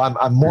 So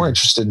I'm more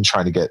interested in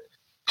trying to get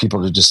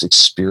people to just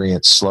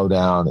slow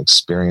down,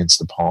 experience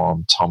the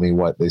poem, tell me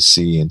what they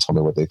see and tell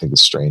me what they think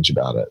is strange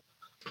about it.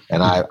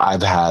 And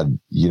I've had,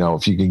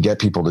 if you can get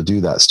people to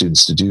do that,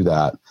 students to do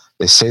that,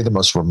 they say the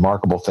most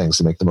remarkable things,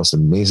 they make the most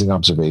amazing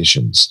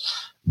observations.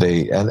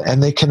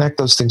 And they connect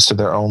those things to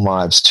their own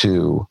lives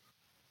too.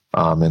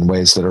 in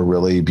ways that are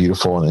really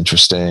beautiful and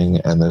interesting.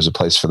 And there's a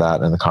place for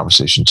that in the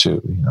conversation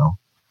too, you know?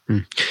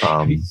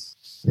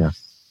 Yeah.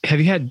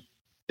 Have you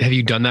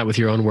done that with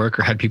your own work,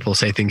 or had people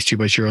say things to you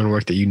about your own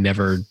work that you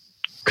never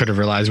could have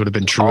realized would have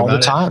been true all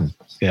about the time?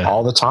 It? Yeah.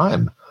 All the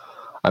time.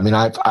 I mean,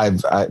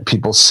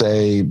 people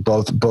say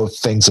both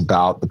things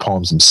about the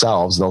poems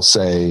themselves. They'll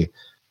say,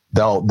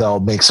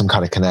 they'll make some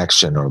kind of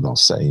connection, or they'll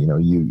say, you know,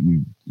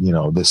 you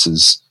know, this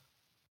is,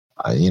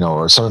 you know,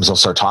 or sometimes they'll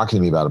start talking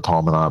to me about a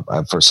poem,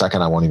 and for a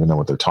second I won't even know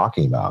what they're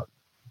talking about,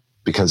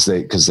 because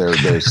they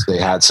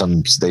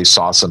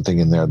saw something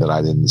in there that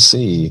I didn't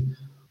see.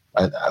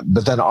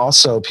 But then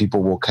also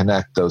people will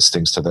connect those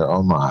things to their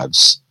own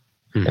lives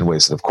in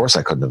ways that, of course,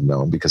 I couldn't have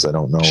known, because I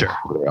don't know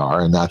who they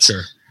are, and that's.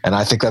 Sure. And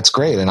I think that's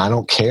great. And I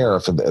don't care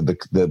if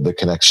the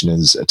connection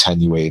is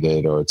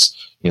attenuated, or it's,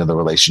 you know, the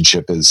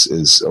relationship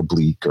is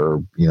oblique,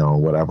 or, you know,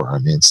 whatever. I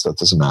mean, that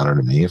doesn't matter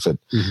to me. If it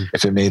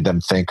made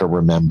them think or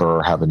remember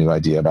or have a new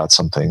idea about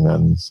something,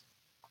 then,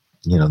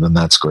 you know, then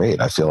that's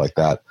great. I feel like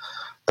that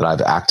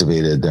I've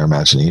activated their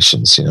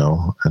imaginations, you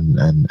know,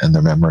 and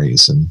their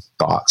memories and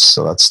thoughts.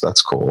 So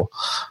that's cool.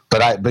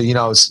 But you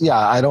know,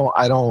 I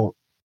don't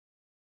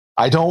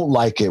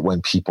like it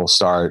when people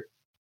start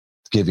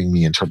giving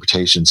me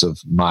interpretations of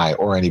my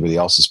or anybody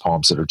else's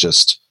poems that are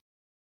just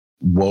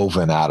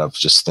woven out of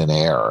just thin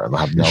air and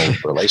have no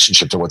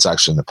relationship to what's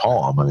actually in the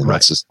poem. I mean,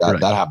 that's just that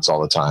happens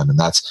all the time, and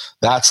that's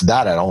that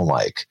I don't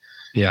like.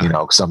 Yeah, you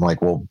know, because I'm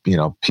like, well, you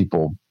know,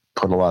 people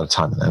put a lot of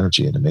time and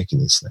energy into making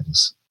these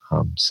things,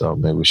 so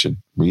maybe we should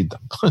read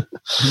them.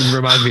 It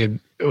reminds me of,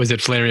 was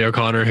it Flannery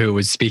O'Connor who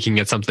was speaking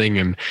at something,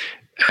 and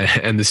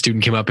the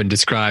student came up and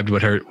described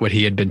what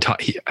he had been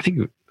taught. I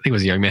think it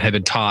was a young man, had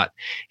been taught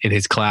in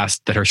his class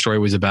that her story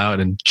was about.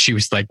 And she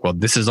was like, well,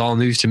 this is all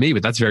news to me,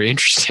 but that's very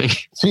interesting.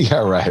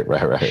 Yeah, right.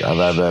 I've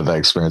had that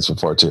experience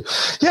before too.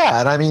 Yeah.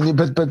 And I mean,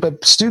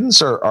 but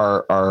students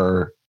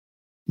are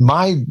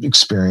my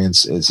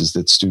experience is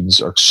that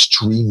students are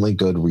extremely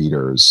good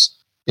readers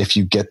if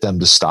you get them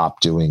to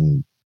stop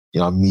doing, you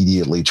know,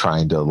 immediately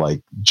trying to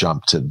like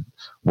jump to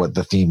what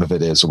the theme of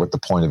it is, or what the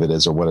point of it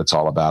is, or what it's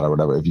all about, or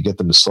whatever. If you get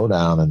them to slow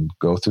down and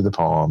go through the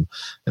poem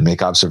and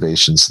make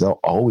observations, they'll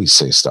always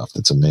say stuff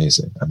that's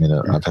amazing. I mean,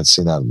 I've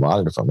seen that at a lot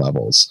of different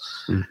levels.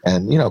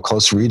 And, you know,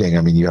 close reading,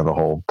 I mean, you have a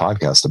whole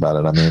podcast about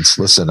it. I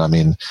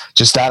mean,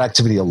 just that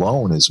activity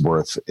alone is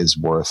worth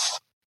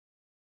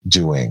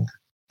doing,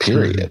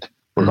 period.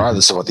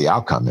 Regardless of what the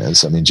outcome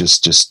is. I mean,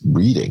 just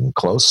reading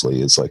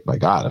closely is like, my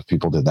God, if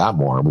people did that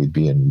more, we'd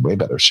be in way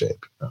better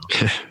shape.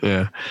 You know?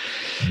 Yeah.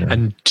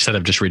 And instead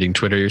of just reading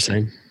Twitter, you're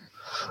saying?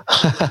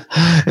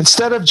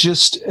 instead of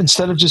just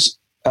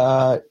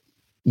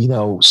you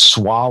know,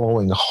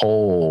 swallowing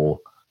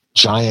whole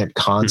giant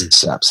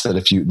concepts that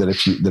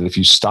if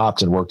you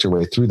stopped and worked your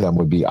way through them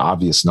would be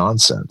obvious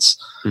nonsense.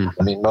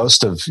 I mean,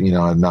 most of, you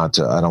know, I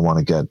don't want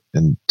to get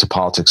into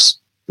politics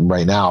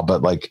right now,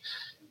 but like,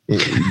 you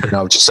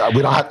know, just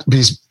we don't have to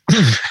be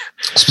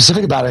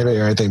specific about anybody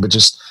or anything, but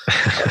just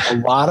a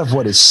lot of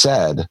what is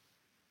said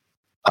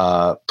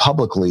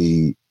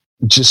publicly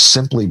just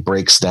simply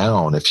breaks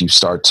down if you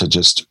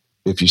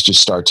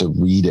just start to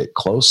read it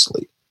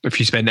closely. If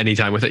you spend any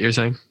time with it, you're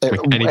saying? Like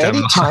any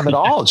time at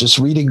all. Just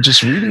reading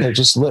it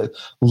just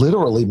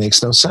literally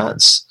makes no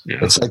sense. Yeah.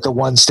 It's like the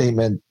one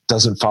statement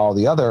doesn't follow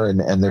the other,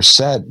 and they're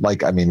said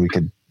like, I mean,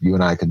 you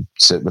and I could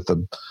sit with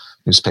the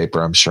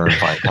newspaper, I'm sure, and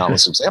find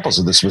countless examples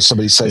of this, where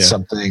somebody says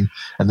something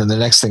and then the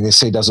next thing they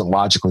say doesn't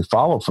logically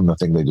follow from the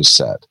thing they just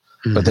said.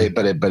 But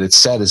it's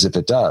said as if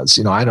it does.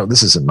 You know, I know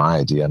this isn't my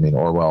idea. I mean,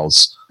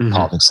 Orwell's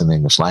Politics in the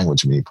English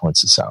Language, he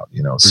points this out,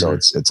 you know, so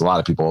it's a lot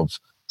of people have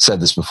said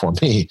this before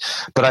me,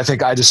 but I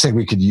just think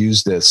we could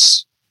use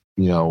this,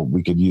 you know,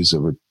 we could use a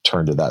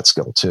return to that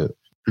skill too.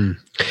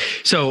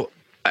 So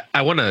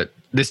I want to,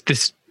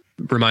 this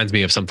reminds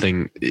me of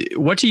something.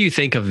 What do you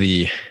think of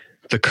the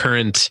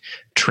current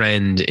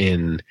trend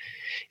in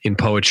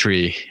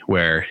poetry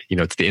where, you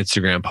know, it's the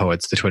Instagram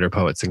poets, the Twitter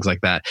poets, things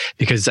like that?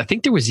 Because I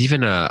think there was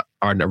even a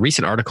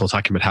recent article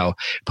talking about how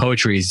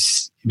poetry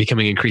is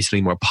becoming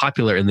increasingly more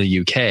popular in the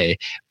UK,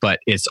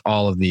 but it's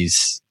all of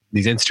these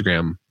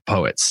Instagram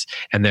poets,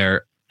 and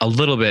they're a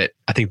little bit,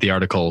 I think the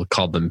article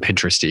called them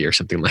Pinteresty or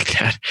something like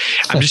that.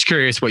 I'm just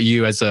curious what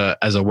you as a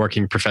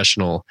working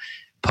professional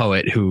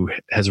poet who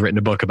has written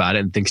a book about it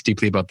and thinks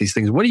deeply about these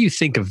things, what do you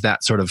think of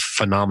that sort of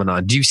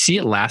phenomenon? Do you see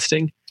it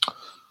lasting?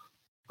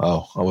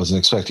 Oh, I wasn't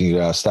expecting you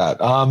to ask that.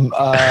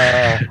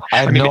 I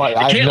have no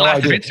idea.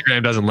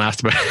 Instagram doesn't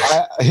last, but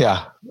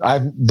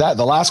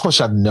the last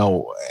question,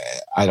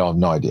 I don't have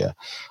no idea.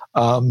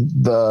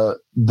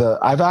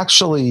 I've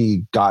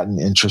actually gotten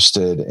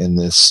interested in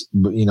this,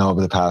 you know,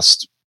 over the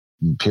past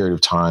period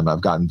of time.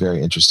 I've gotten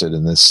very interested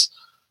in this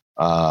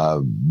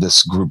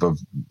group of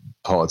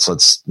poets.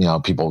 Let's, you know,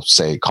 people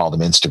call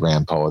them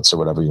Instagram poets or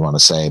whatever you want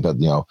to say, but,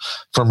 you know,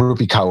 from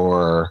Rupi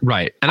Kaur.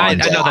 Right. And I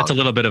know that's a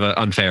little bit of an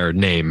unfair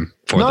name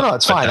for them. No,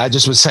 it's fine. I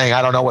just was saying,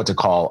 I don't know what to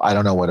call. I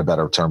don't know what a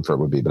better term for it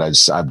would be, but I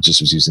just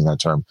was using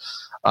that term.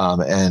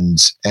 And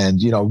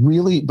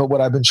really, but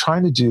what I've been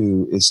trying to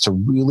do is to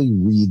really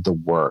read the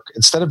work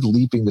instead of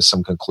leaping to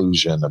some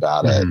conclusion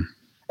about it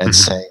and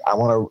saying,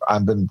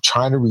 I've been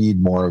trying to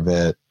read more of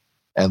it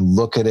and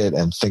look at it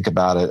and think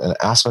about it and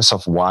ask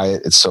myself why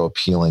it's so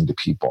appealing to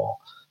people.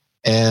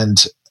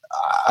 And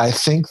I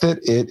think that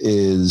it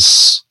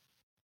is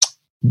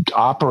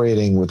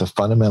operating with a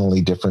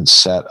fundamentally different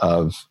set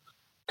of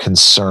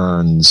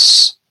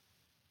concerns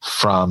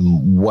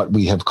from what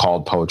we have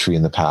called poetry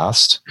in the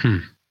past.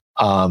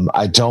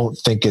 I don't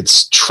think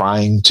it's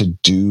trying to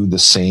do the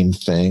same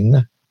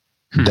thing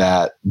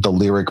that the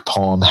lyric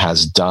poem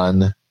has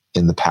done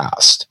in the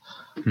past.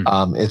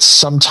 It's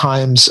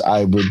sometimes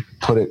I would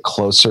put it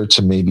closer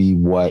to maybe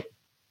what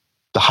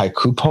the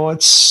haiku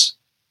poets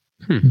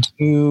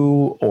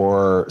do,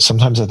 or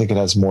sometimes I think it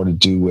has more to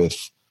do with,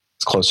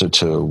 it's closer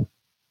to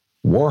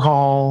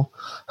Warhol.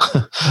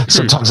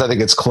 Sometimes I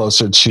think it's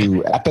closer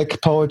to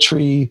epic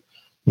poetry.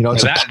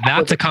 It's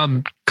that's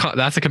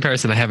a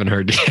comparison I haven't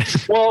heard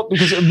yet. Well,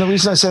 because the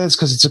reason I say it's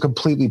because it's a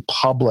completely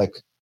public.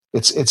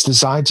 It's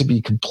designed to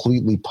be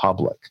completely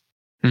public.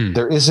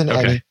 There isn't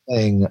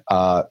anything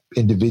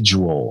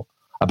individual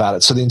about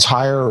it. So the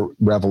entire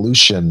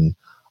revolution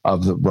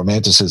of the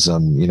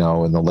Romanticism,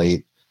 in the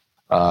late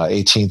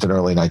 18th and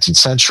early 19th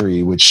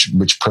century,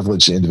 which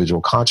privileged the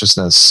individual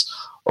consciousness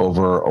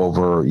over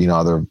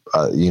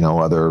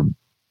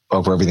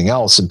everything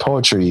else in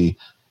poetry.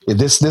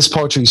 This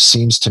poetry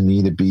seems to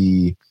me to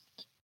be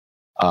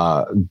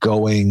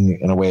going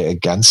in a way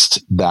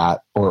against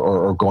that,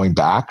 or going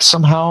back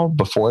somehow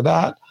before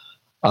that.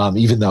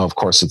 Even though, of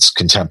course, it's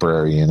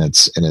contemporary in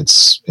its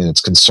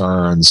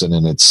concerns and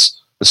in the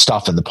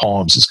stuff in the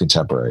poems is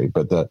contemporary,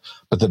 but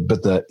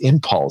the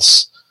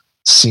impulse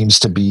seems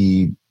to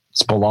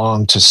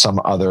belong to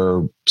some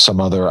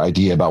other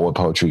idea about what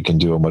poetry can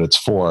do and what it's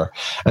for.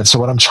 And so,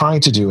 what I'm trying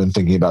to do in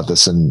thinking about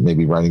this and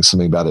maybe writing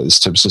something about it is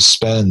to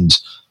suspend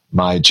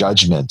my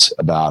judgment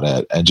about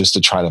it and just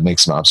to try to make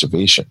some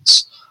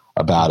observations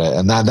about it.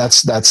 And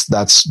that's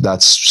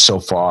so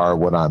far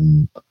what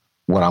I'm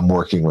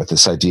working with,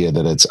 this idea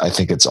that I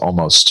think it's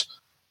almost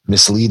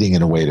misleading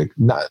in a way to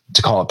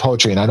call it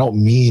poetry. And I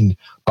don't mean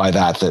by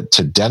that to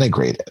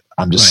denigrate it.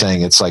 I'm just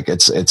saying it's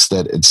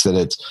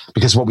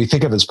because what we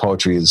think of as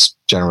poetry is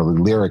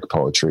generally lyric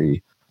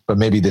poetry, but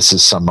maybe this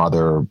is some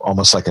other,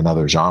 almost like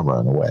another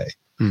genre in a way.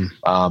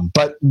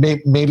 But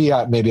maybe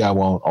I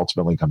won't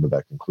ultimately come to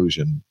that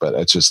conclusion, but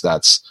it's just,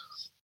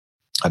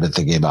 I've been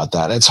thinking about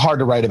that. And it's hard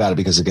to write about it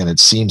because, again, it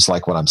seems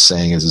like what I'm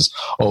saying is,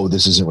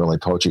 this isn't really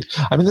poetry.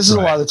 I mean, this is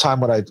a lot of the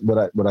time what I,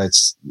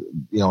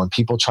 when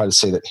people try to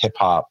say that hip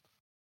hop,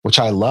 which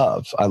I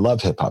love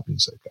hip hop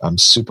music. I'm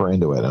super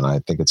into it and I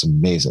think it's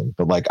amazing.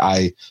 But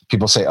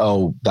people say,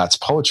 that's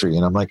poetry.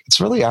 And I'm like, it's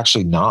really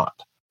actually not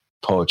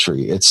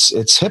poetry.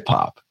 It's hip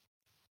hop.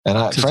 And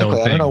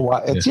frankly, I don't know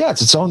why. It's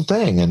its own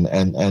thing. And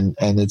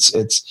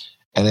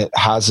it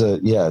has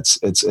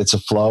it's a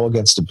flow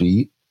against a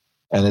beat.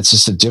 And it's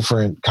just a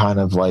different kind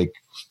of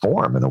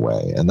form in a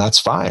way. And that's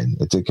fine.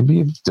 It can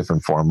be a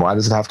different form. Why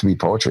does it have to be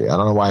poetry? I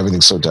don't know why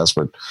everything's so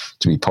desperate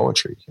to be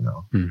poetry, I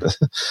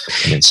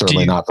mean,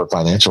 certainly not for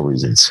financial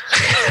reasons.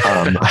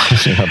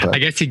 I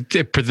guess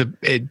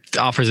it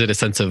offers it a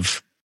sense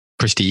of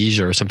prestige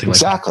or something like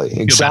that.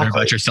 Exactly. Feel better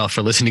about yourself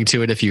for listening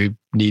to it if you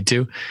need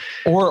to.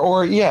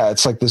 Or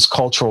it's like this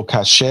cultural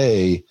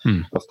cachet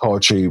of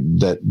poetry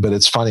but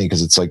it's funny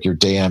because it's like you're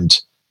damned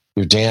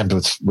with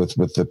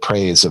the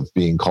praise of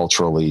being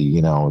culturally,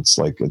 it's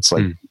like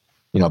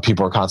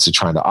people are constantly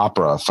trying to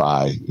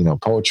operaify,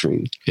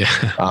 poetry,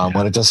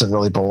 when it doesn't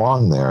really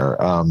belong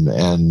there.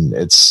 And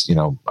it's,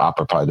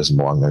 opera probably doesn't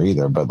belong there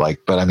either, but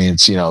I mean,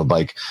 it's,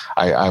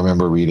 I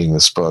remember reading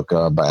this book,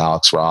 by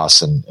Alex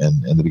Ross and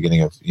in the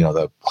beginning of,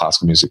 the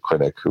classical music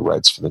critic who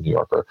writes for the New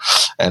Yorker.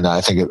 And I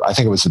think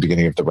it was the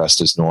beginning of The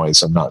Rest Is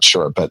Noise. I'm not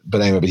sure, but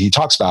anyway, but he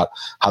talks about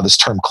how this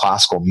term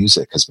classical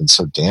music has been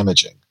so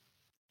damaging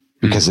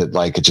because it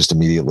just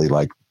immediately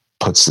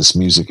puts this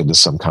music into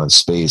some kind of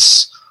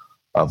space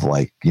of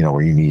where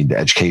you need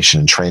education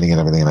and training and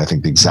everything. And I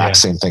think the exact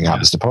same thing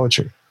happens to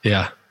poetry.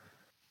 Yeah.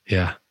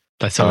 Yeah.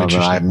 That's so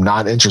interesting. I'm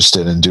not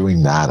interested in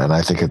doing that. And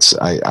I think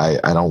I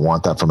don't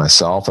want that for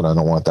myself and I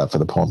don't want that for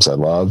the poems I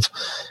love.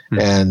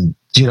 And,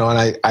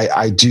 and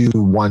I do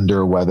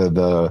wonder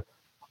whether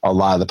a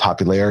lot of the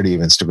popularity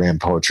of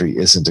Instagram poetry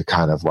isn't a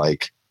kind of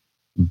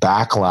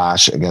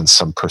backlash against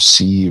some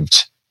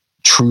perceived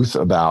truth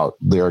about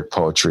lyric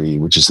poetry,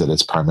 which is that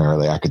it's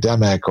primarily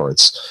academic or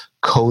it's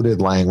coded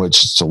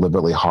language. It's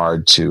deliberately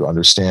hard to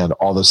understand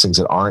all those things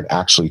that aren't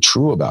actually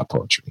true about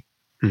poetry.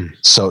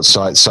 So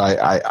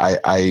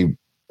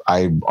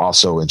I'm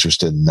also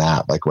interested in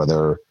that,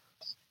 whether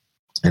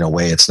in a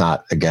way it's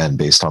not, again,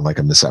 based on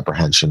a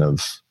misapprehension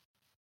of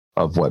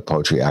what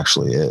poetry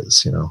actually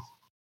is,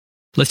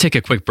 Let's take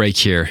a quick break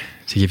here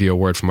to give you a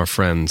word from our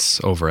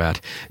friends over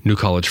at New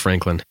College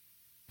Franklin.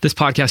 This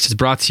podcast is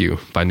brought to you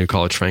by New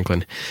College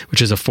Franklin,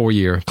 which is a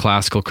 4-year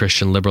classical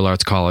Christian liberal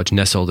arts college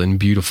nestled in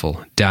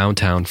beautiful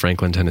downtown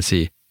Franklin,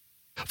 Tennessee.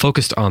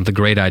 Focused on the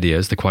great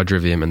ideas, the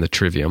quadrivium and the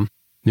trivium,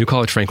 New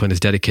College Franklin is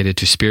dedicated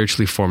to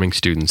spiritually forming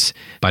students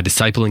by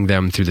discipling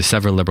them through the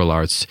seven liberal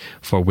arts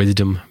for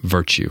wisdom,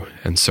 virtue,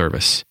 and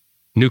service.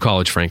 New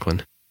College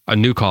Franklin, a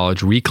new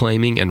college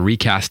reclaiming and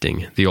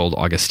recasting the old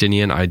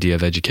Augustinian idea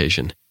of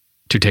education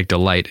to take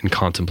delight in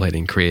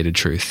contemplating created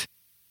truth.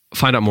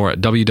 Find out more at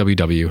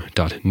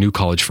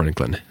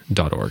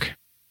www.newcollegefranklin.org.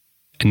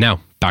 And now,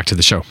 back to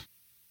the show.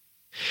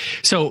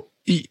 So,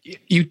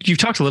 you've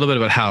talked a little bit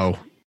about how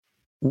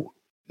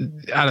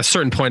at a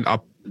certain point,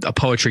 a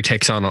poetry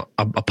takes on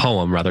a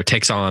poem rather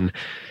takes on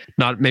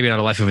maybe not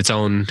a life of its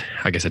own.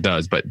 I guess it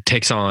does, but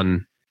takes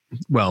on,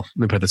 well,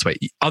 let me put it this way.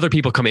 Other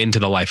people come into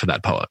the life of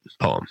that poem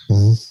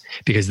mm-hmm.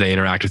 because they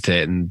interact with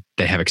it and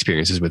they have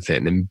experiences with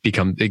it, and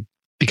it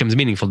becomes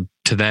meaningful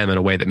to them in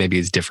a way that maybe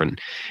is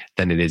different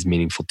than it is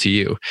meaningful to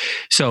you.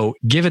 So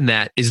given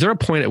that, is there a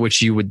point at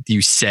which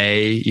you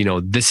say,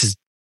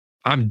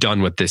 I'm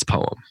done with this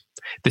poem.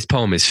 This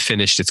poem is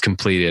finished, it's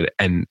completed,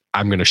 and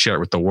I'm going to share it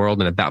with the world.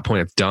 And at that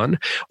point, it's done.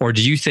 Or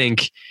do you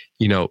think,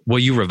 will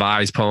you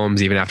revise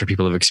poems even after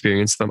people have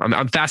experienced them?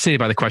 I'm fascinated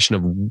by the question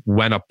of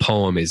when a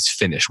poem is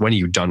finished. When are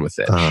you done with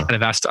it? And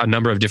I've asked a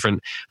number of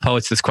different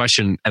poets this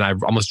question, and I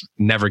almost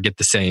never get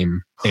the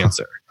same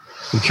answer.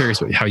 I'm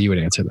curious how you would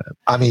answer that.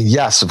 I mean,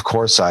 yes, of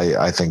course,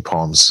 I think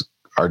poems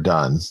are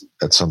done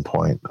at some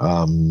point.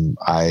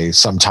 I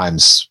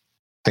sometimes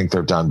think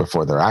they're done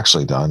before they're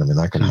actually done. I mean,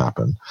 that can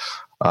happen.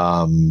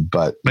 In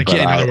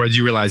other words,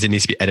 you realize it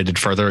needs to be edited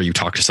further, or you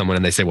talk to someone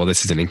and they say, well,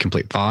 this is an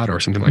incomplete thought or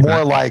something like that.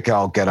 More like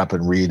I'll get up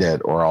and read it,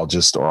 or I'll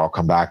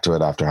come back to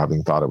it after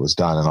having thought it was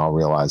done, and I'll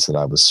realize that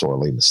I was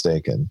sorely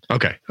mistaken.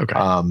 Okay.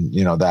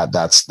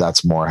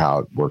 That's more how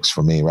it works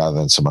for me rather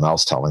than someone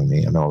else telling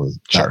me. I know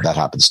that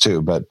happens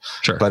too, but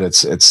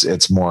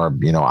it's more,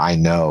 I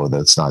know that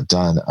it's not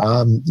done.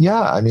 I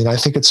mean, I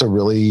think it's a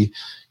really,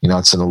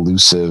 it's an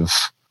elusive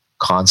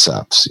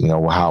concept,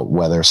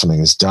 whether something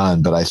is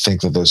done, but I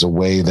think that there's a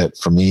way that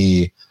for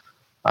me,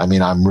 I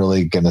mean, I'm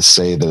really going to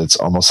say that it's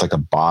almost like a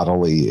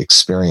bodily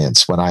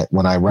experience. When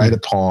I write a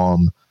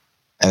poem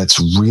and it's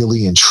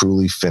really and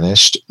truly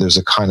finished, there's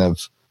a kind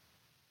of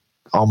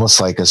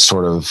almost like a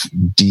sort of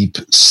deep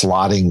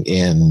slotting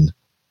in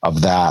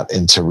of that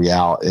into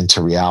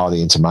reality,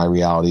 into my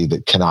reality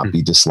that cannot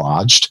be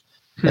dislodged.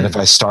 And if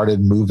I started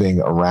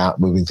moving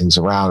things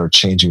around or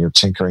changing or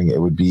tinkering,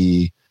 it would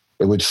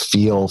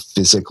feel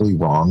physically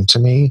wrong to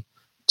me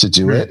to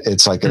do it.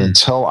 It's like, and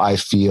until I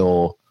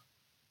feel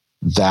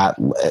that,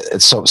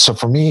 so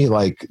for me,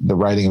 like the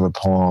writing of a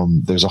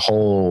poem, there's a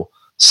whole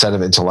set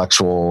of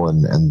intellectual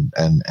and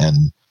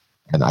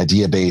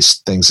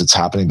idea-based things that's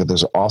happening, but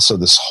there's also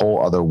this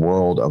whole other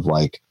world of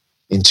like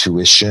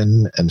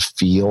intuition and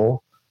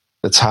feel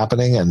that's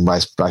happening. And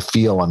by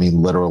feel, I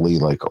mean literally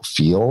like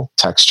feel,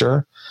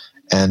 texture.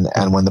 And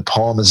when the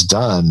poem is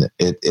done,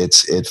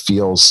 it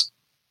feels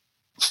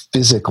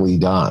physically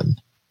done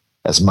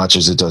as much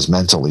as it does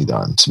mentally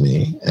done to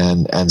me.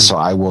 And so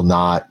I will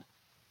not,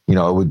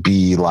 it would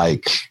be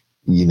like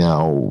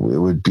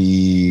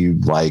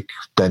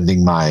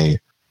bending my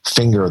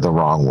finger the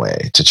wrong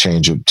way to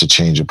change a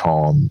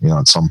poem,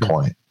 at some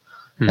point.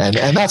 And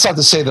that's not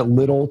to say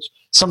that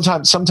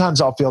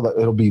sometimes I'll feel that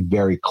it'll be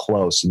very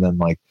close. And then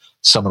like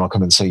someone will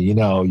come and say, you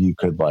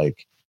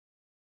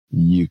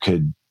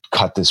could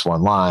cut this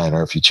one line,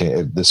 or if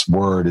this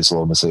word is a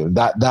little misleading,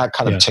 that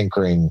kind of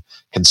tinkering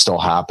can still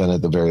happen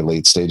at the very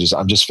late stages.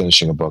 I'm just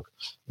finishing a book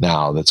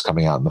now that's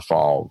coming out in the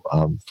fall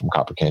from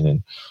Copper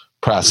Canyon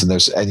Press, and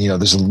there's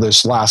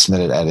last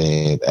minute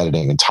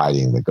editing and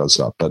tidying that goes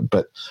up,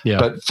 but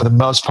for the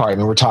most part, I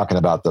mean, we're talking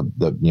about the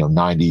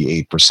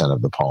 98%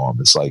 of the poem.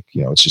 It's like,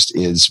 it just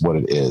is what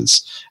it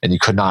is, and you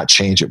could not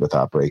change it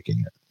without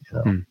breaking it.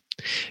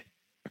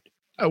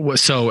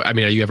 So, I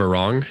mean, are you ever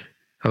wrong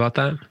about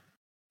that?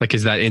 Like,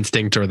 is that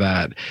instinct or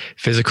that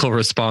physical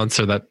response,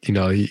 or that,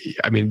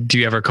 I mean, do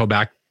you ever go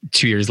back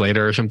 2 years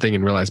later or something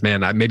and realize,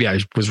 man, maybe I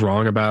was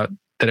wrong about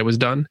that it was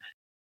done?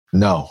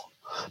 No,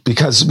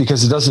 because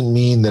it doesn't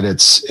mean that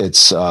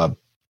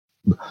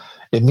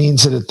it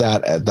means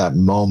that at that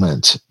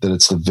moment that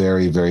it's the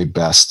very, very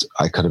best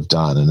I could have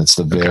done. And it's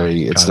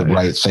the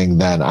right thing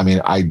then. I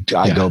mean, I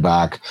go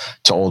back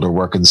to older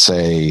work and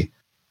say,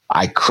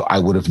 I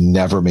would have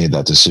never made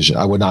that decision.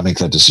 I would not make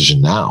that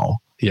decision now.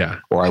 Yeah.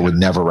 Or I would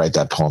never write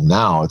that poem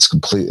now.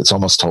 It's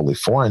almost totally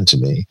foreign to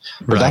me.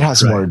 But that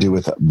has more to do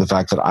with the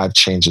fact that I've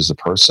changed as a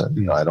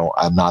person.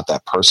 I'm not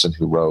that person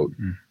who wrote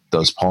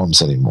those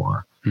poems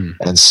anymore.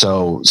 And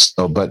so,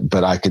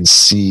 but I can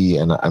see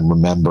and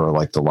remember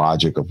like the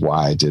logic of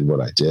why I did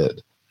what I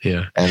did.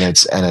 Yeah. And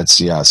it's,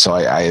 so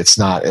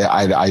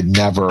I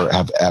never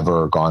have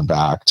ever gone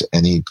back to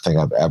anything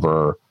I've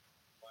ever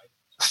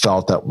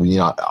felt that,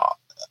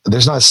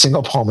 there's not a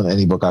single poem in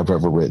any book I've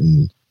ever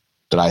written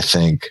that I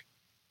think,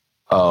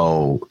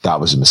 oh, that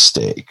was a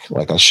mistake.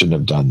 Like I shouldn't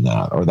have done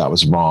that, or that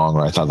was wrong,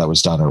 or I thought that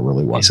was done, or it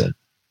really wasn't.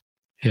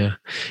 Yeah.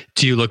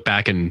 Do you look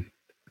back and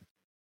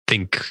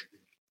think,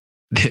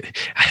 well,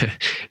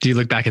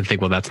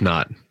 that's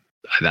not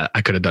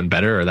I could have done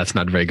better, or that's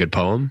not a very good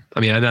poem. I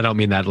mean, and I don't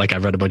mean that like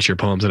I've read a bunch of your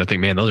poems and I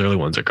think, man, those early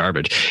ones are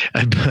garbage.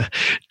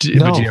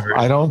 No,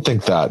 I don't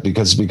think that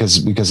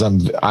because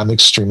I'm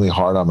extremely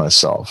hard on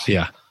myself.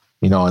 Yeah.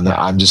 And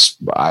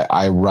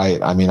I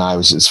write. I mean,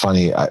 it's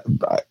funny. I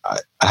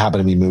happen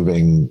to be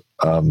moving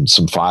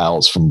some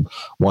files from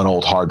one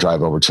old hard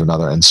drive over to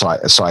another, and so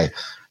I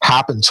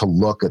happened to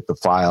look at the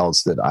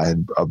files that I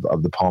had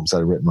of the poems that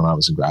I'd written when I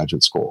was in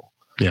graduate school.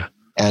 Yeah,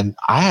 and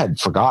I had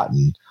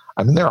forgotten.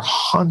 I mean, there are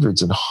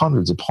hundreds and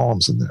hundreds of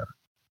poems in there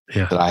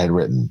that I had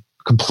written,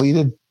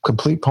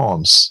 complete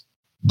poems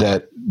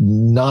that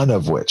none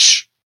of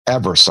which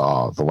ever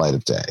saw the light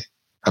of day.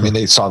 I mean,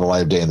 they saw the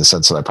light of day in the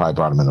sense that I probably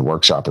brought them in the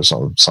workshop or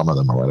some of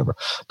them or whatever,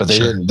 but they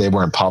didn't, they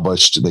weren't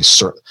published.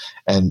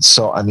 And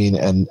so, I mean,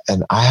 and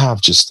I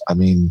have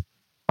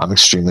I'm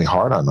extremely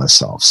hard on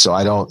myself. So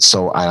I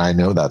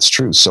know that's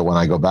true. So when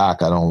I go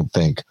back, I don't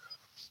think,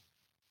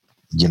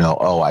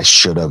 I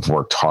should have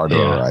worked harder.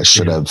 Or I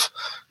should have,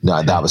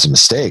 no, that was a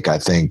mistake. I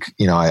think,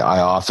 I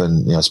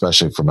often,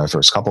 especially for my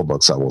first couple of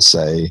books, I will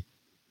say,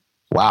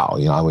 wow,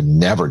 I would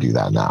never do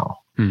that now.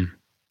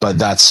 But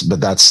that's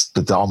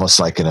almost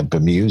like in a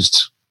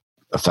bemused,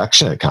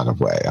 affectionate kind of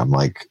way. I'm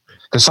like,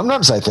 because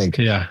sometimes I think,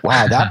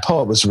 wow, that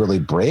poet was really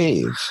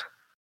brave.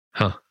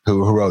 Huh.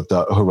 Who wrote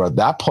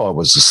that poet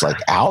was just like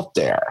out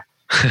there,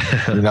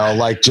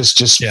 like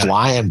just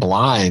flying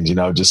blind,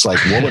 just like,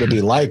 what would it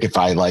be like if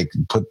I like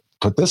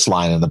put this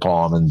line in the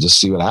poem and just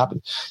see what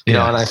happened, and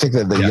I think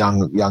that the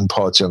young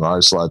poets, young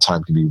artists, a lot of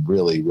time can be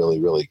really, really,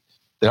 really,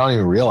 they don't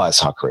even realize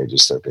how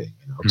courageous they're being,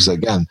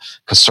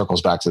 because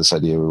circles back to this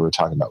idea we were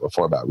talking about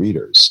before about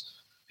readers.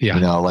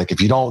 Like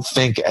if you don't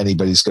think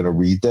anybody's going to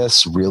read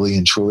this really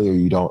and truly, or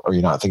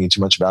you're not thinking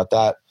too much about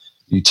that,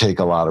 you take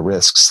a lot of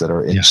risks that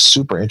are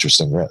super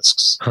interesting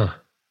risks.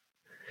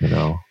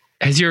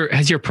 Has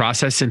your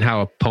process and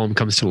how a poem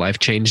comes to life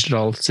changed at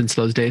all since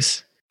those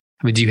days?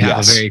 I mean, do you have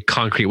a very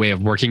concrete way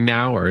of working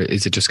now, or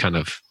is it just kind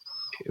of?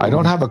 I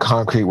don't have a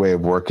concrete way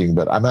of working,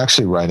 but I'm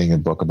actually writing a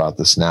book about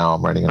this now.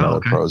 I'm writing another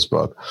prose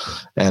book,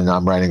 and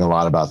I'm writing a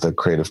lot about the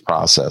creative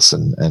process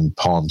and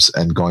poems,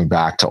 and going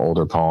back to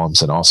older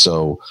poems. And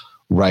also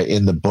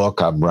in the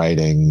book, I'm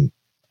writing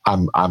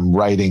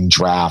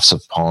drafts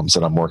of poems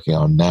that I'm working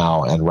on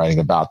now and writing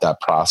about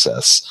that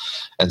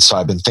process. And so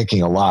I've been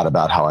thinking a lot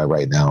about how I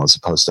write now as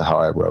opposed to how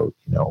I wrote,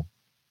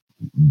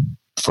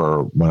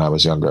 for when I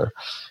was younger.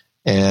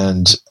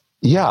 And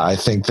I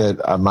think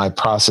that my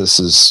process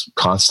is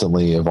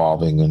constantly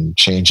evolving and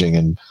changing.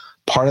 And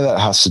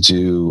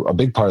a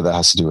big part of that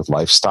has to do with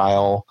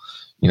lifestyle.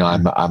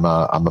 I'm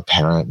a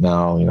parent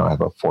now, I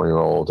have a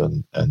 4-year-old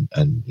and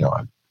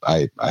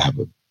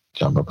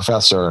I'm a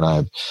professor,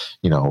 and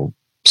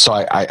so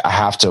I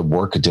have to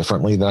work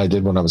differently than I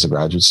did when I was a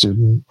graduate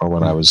student, or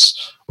when I was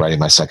writing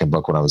my second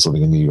book when I was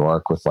living in New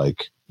York with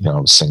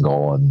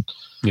single and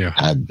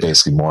had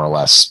basically more or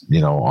less,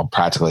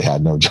 practically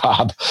had no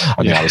job.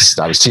 I mean, I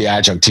was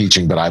adjunct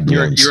teaching, but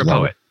you're a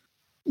poet.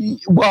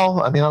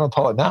 Well, I mean, I'm a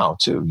poet now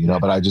too,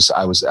 but I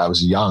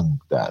was young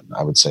then,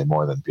 I would say,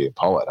 more than being a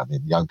poet. I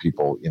mean, young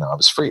people, I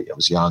was free. I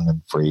was young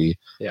and free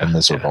and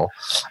miserable.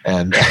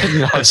 And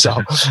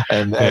so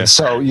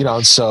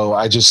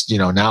I just,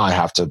 now I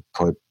have to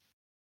put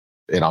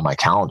it on my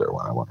calendar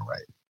when I want to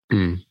write.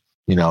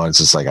 It's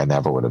just like, I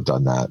never would have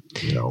done that,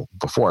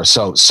 before.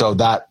 So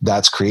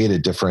that's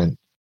created different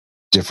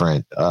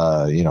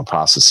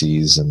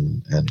processes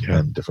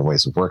and different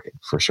ways of working,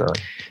 for sure.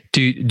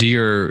 Do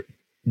you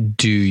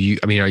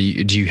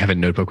have a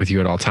notebook with you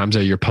at all times?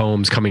 Are your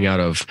poems coming out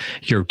of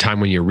your time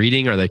when you're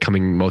reading? Are they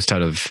coming most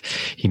out of,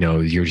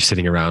 you're just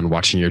sitting around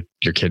watching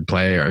your kid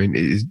play? I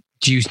mean,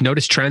 do you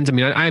notice trends? I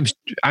mean,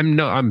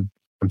 I'm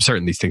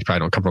certain these things probably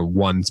don't come from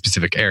one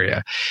specific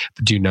area,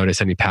 but do you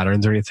notice any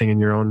patterns or anything in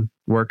your own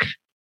work?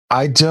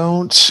 I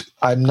don't.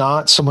 I'm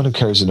not someone who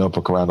carries a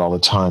notebook around all the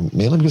time,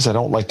 mainly because I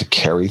don't like to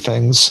carry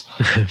things.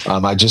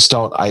 I just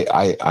don't.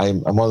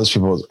 I'm one of those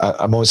people.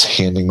 I'm always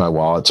handing my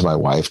wallet to my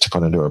wife to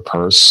put into her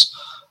purse.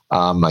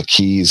 My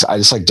keys. I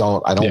just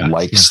don't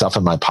like stuff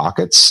in my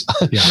pockets.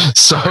 I'm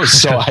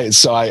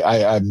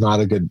not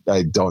a good.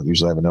 I don't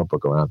usually have a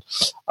notebook around.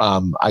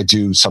 I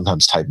do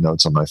sometimes type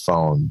notes on my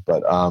phone,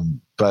 but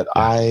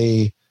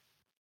I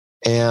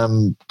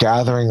am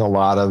gathering a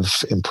lot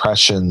of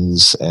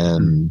impressions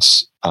and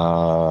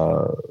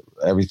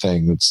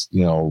everything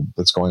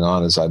that's going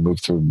on as I move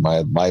through my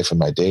life and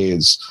my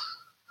days.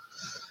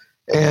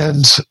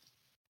 And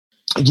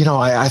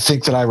I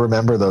think that I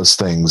remember those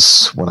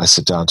things when I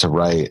sit down to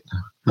write.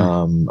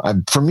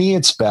 For me,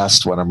 it's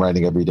best when I'm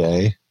writing every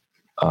day.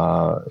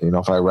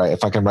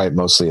 If I can write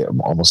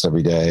almost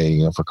every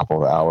day, for a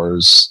couple of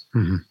hours,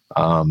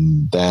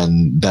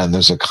 then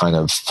there's a kind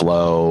of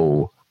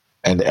flow,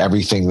 and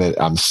everything that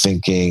I'm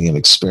thinking and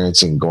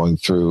experiencing, going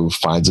through,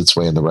 finds its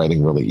way in the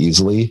writing really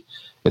easily.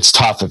 It's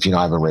tough if,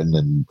 I haven't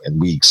written in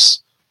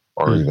weeks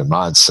or even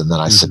months, and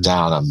then I sit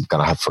down, I'm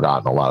going to have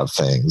forgotten a lot of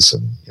things,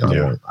 and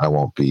I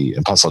won't be,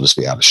 and plus I'll just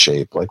be out of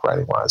shape, like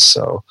writing wise.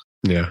 So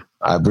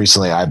I've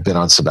been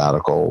on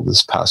sabbatical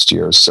this past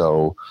year.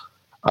 So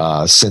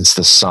Since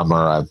the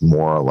summer, I've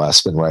more or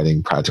less been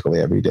writing practically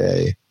every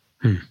day,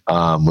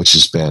 which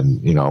has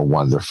been,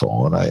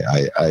 wonderful. And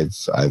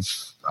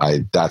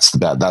that's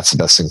the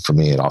best thing for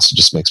me. It also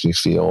just makes me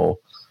feel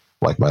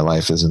like my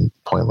life isn't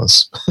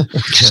pointless,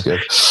 which is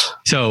good.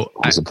 So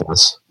I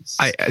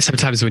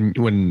sometimes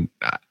when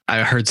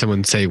I heard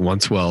someone say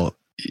once, well,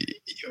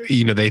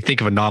 they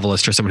think of a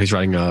novelist or someone who's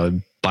writing a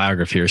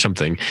biography or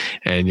something,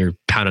 and you're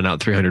pounding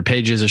out 300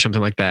 pages or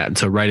something like that. And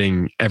so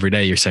writing every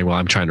day, you're saying, well,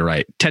 I'm trying to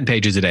write 10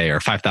 pages a day or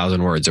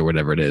 5,000 words or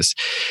whatever it is.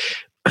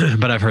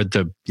 But I've heard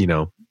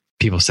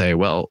people say,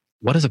 well,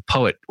 what is a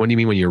poet? What do you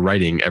mean when you're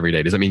writing every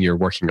day? Does that mean you're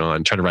working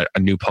on trying to write a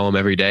new poem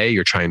every day?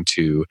 You're trying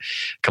to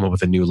come up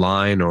with a new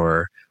line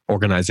or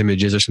organize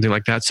images or something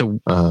like that. So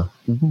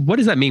what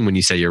does that mean when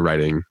you say you're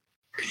writing,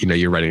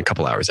 you're writing a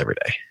couple hours every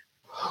day?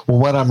 Well,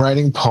 when I'm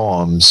writing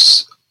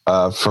poems,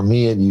 for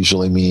me, it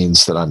usually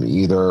means that I'm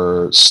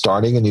either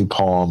starting a new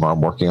poem or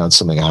I'm working on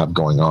something I have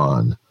going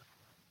on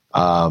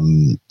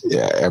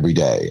every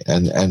day.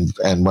 And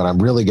when I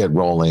really get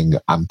rolling,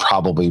 I'm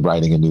probably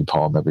writing a new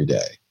poem every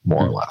day,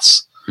 more or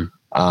less.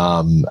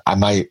 I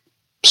might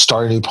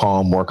start a new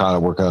poem, work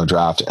on a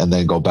draft, and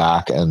then go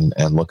back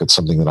and look at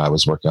something that I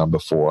was working on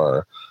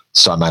before.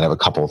 So I might have a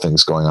couple of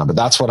things going on, but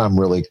that's what I'm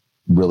really,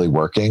 really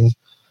working.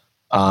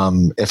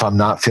 If I'm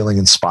not feeling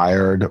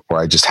inspired or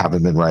I just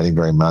haven't been writing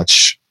very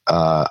much,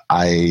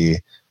 my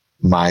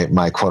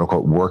quote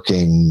unquote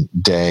working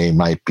day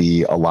might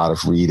be a lot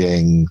of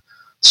reading,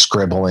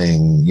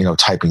 scribbling,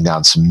 typing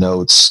down some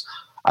notes.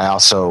 I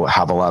also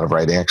have a lot of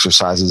writing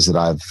exercises that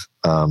I've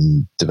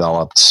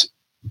developed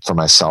for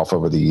myself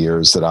over the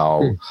years that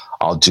I'll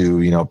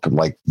do,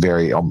 like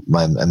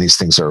and these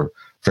things are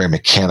very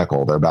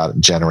mechanical. They're about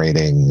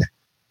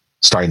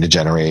starting to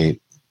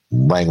generate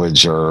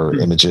language or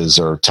images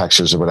or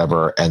textures or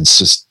whatever, and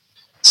just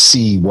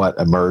see what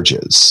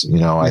emerges.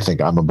 I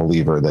think I'm a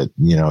believer that,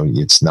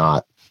 it's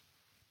not,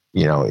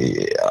 you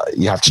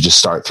have to just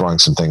start throwing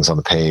some things on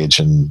the page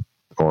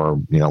or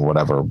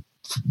whatever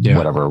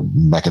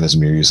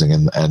mechanism you're using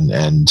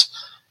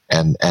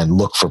and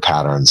look for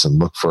patterns and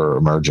look for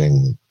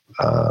emerging,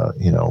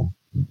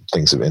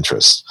 things of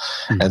interest.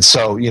 And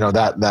so,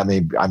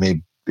 I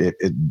may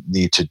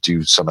need to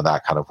do some of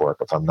that kind of work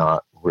if I'm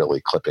not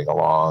really clipping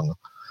along.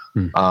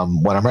 When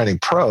I'm writing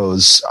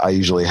prose, I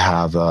usually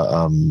have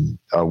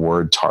a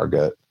word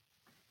target,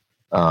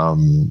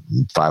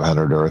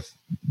 500 or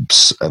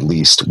at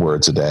least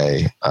words a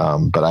day.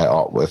 But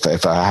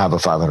if I have a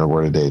 500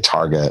 word a day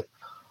target,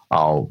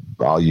 I'll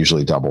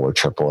usually double or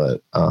triple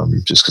it,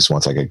 just because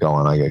once I get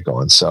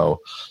going, So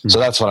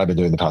that's what I've been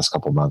doing the past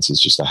couple of months. Is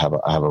just I have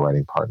a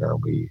writing partner,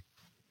 and we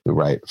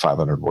write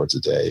 500 words a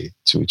day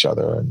to each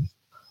other, and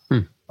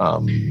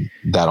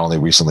that only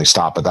recently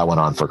stopped, but that went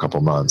on for a couple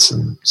of months.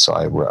 And so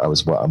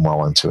I'm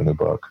well into a new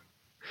book.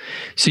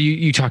 So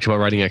you talked about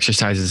writing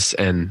exercises,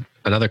 and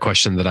another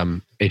question that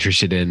I'm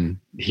interested in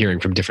hearing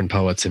from different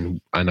poets, and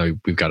I know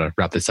we've got to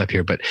wrap this up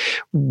here, but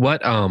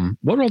what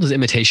role does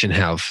imitation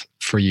have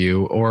for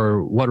you,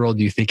 or what role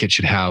do you think it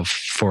should have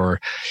for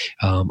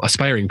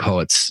aspiring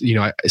poets?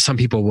 Some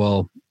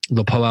people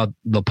they'll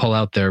pull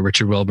out their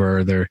Richard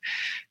Wilbur, their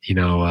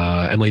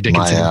Emily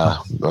Dickinson.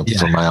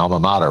 From my alma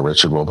mater,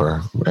 Richard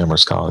Wilbur,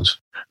 Amherst College.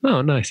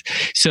 Oh, nice.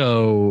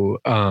 So,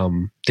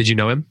 did you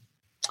know him?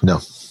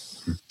 No.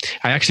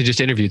 I actually just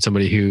interviewed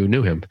somebody who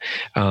knew him,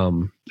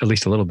 at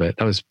least a little bit.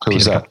 Who was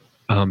that?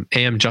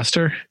 A.M.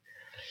 Juster.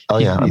 Oh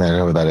yeah, I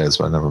know who that is,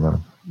 but I never met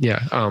him. Yeah.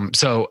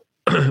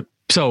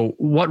 So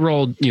what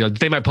role,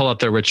 they might pull up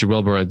their Richard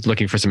Wilbur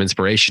looking for some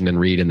inspiration and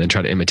read and then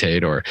try to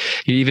imitate, or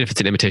even if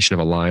it's an imitation of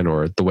a line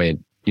or the way,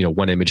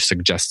 one image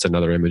suggests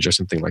another image or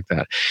something like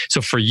that.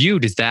 So for you,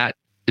 is that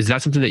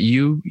something that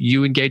you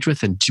engage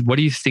with? And what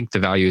do you think the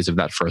value is of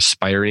that for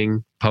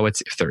aspiring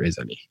poets, if there is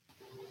any?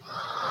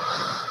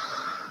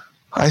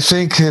 I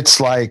think it's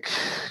like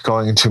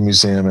going into a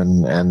museum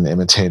and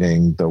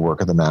imitating the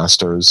work of the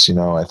masters.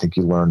 I think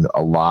you learn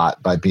a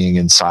lot by being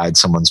inside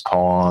someone's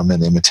poem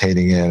and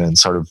imitating it, and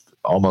sort of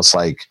almost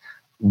like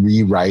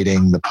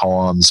rewriting the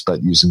poems,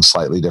 but using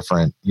slightly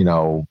different,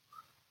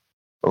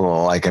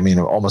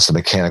 almost a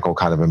mechanical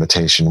kind of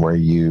imitation where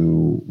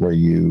you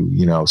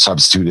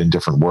substitute in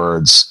different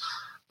words,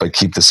 but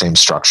keep the same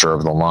structure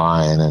of the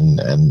line and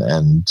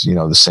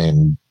the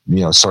same,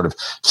 sort of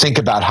think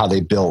about how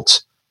they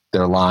built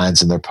their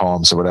lines and their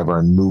poems or whatever,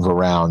 and move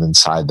around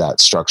inside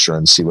that structure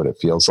and see what it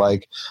feels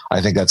like.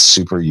 I think that's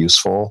super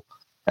useful.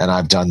 And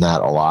I've done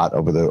that a lot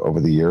over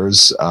the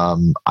years. I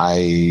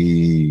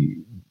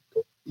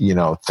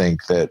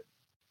think that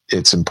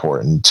it's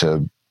important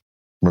to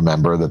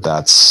remember that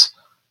that's,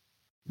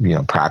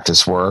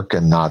 practice work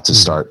and not to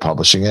start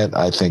publishing it.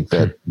 I think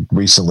that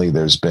recently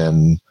there's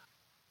been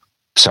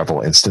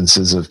several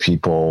instances of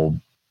people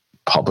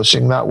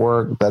publishing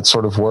that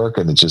sort of work.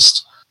 And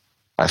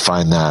I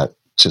find that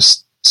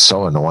just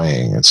so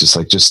annoying. It's just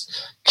like,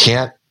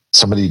 can't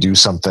somebody do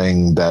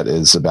something that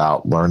is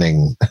about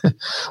learning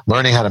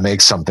how to make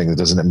something that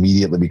doesn't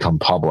immediately become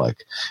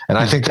public? And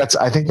I think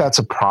that's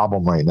a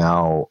problem right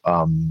now,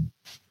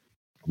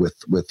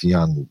 with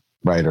young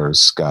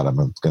writers. God, I'm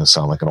going to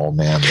sound like an old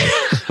man,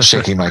 like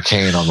shaking my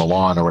cane on the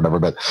lawn or whatever.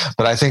 But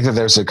I think that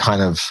there's a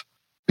kind of,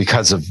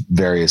 because of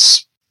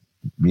various,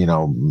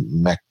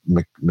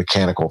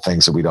 mechanical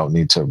things that we don't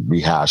need to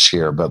rehash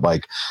here, but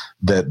like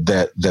there's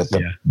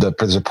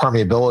a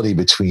permeability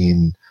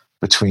between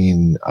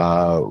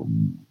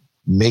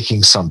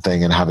making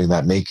something and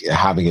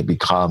having it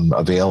become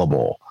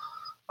available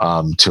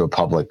to a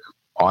public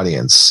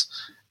audience.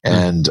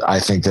 And I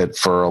think that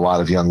for a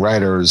lot of young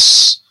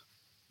writers,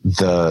 it's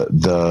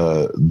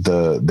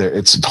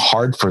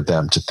hard for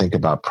them to think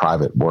about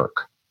private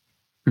work.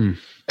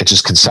 It's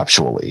just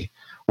conceptually.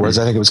 Whereas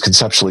I think it was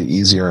conceptually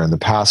easier in the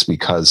past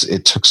because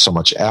it took so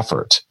much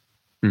effort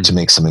to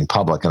make something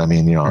public. And I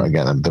mean,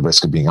 again, at the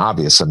risk of being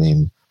obvious, I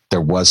mean,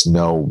 there was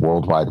no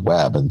World Wide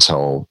Web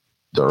until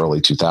the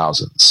early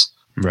 2000s.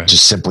 Right. It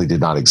just simply did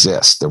not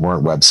exist. There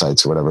weren't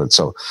websites or whatever.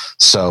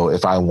 So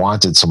if I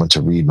wanted someone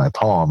to read my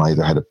poem, I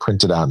either had to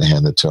print it out and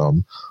hand it to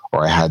them,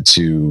 or I had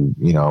to,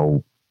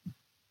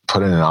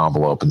 put it in an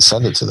envelope and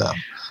send it to them.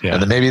 Yeah.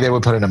 And then maybe they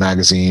would put it in a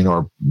magazine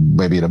or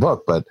maybe in a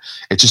book, but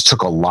it just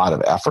took a lot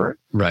of effort.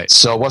 Right.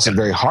 So it wasn't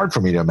very hard for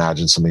me to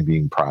imagine something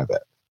being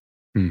private.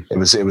 It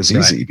was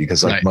easy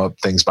because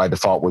most things by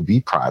default would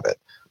be private.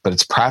 But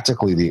it's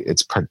practically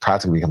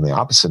become the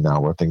opposite now,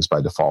 where things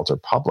by default are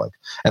public.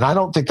 And I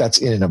don't think that's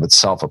in and of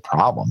itself a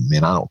problem. I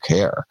mean, I don't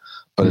care.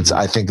 But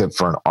I think that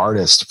for a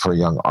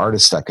young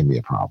artist, that can be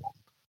a problem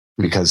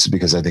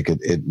because I think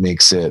it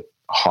makes it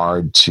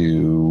hard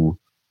to,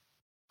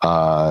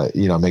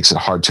 makes it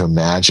hard to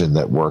imagine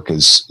that work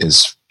is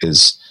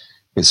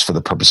for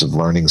the purpose of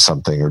learning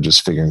something or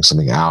just figuring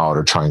something out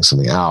or trying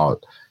something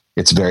out.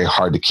 It's very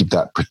hard to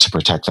to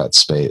protect that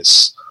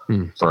space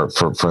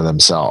for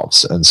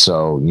themselves. And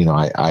so,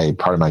 I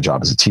part of my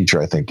job as a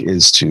teacher, I think,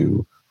 is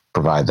to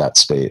provide that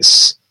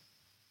space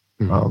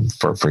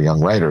for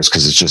young writers,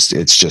 because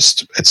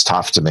it's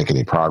tough to make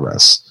any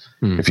progress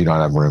if you don't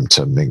have room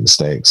to make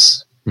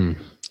mistakes.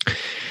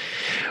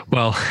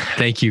 Well,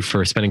 thank you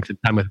for spending some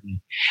time with me.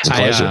 It's a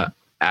pleasure.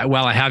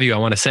 While I have you, I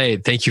want to say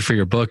thank you for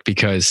your book,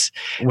 because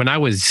when I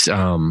was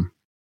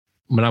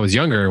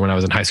younger, when I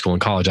was in high school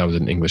and college, I was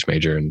an English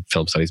major and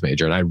film studies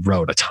major, and I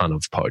wrote a ton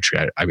of poetry.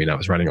 I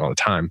was writing all the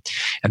time.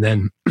 And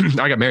then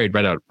I got married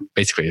right at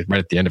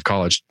the end of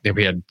college.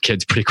 We had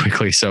kids pretty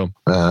quickly. So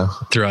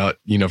throughout,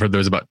 there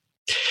was about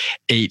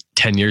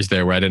 8-10 years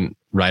there where I didn't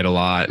write a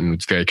lot and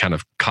was very kind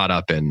of caught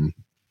up in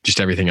just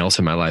everything else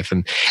in my life.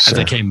 And as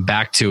I came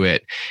back to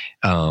it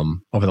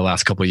over the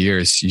last couple of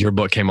years, your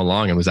book came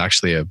along and was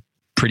actually a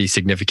pretty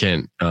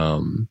significant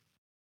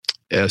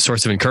a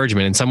source of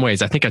encouragement. In some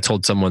ways, I think I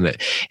told someone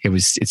that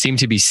it seemed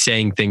to be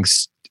saying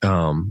things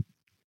to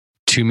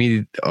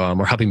me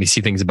or helping me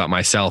see things about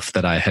myself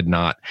that I had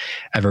not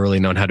ever really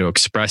known how to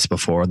express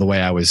before, the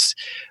way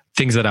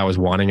things that I was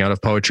wanting out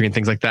of poetry and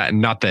things like that.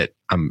 And not that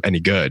I'm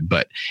any good,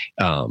 but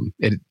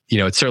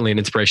it's certainly an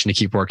inspiration to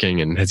keep working,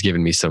 and has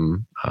given me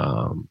some,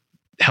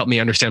 helped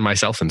me understand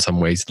myself in some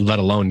ways, let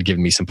alone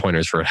giving me some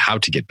pointers for how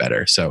to get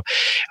better. So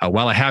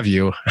while I have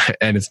you,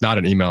 and it's not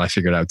an email, I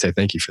figured I would say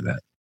thank you for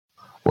that.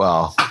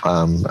 Well,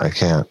 I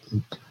can't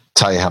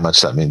tell you how much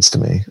that means to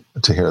me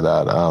to hear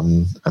that.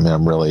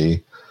 I'm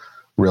really,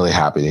 really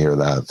happy to hear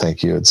that.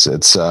 Thank you. It's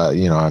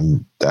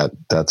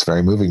that's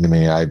very moving to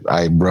me.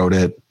 I wrote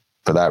it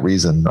for that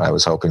reason. I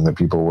was hoping that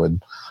people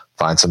would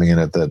find something in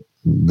it that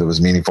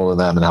was meaningful to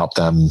them and help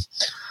them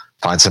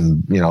find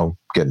some,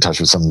 get in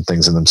touch with some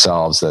things in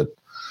themselves that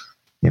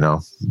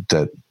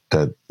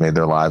made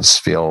their lives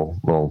feel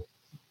a little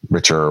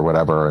richer or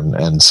whatever.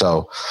 And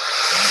so,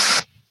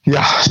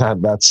 yeah,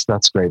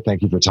 that's great.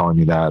 Thank you for telling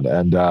me that.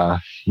 And,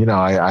 I'm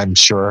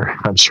sure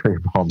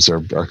your poems are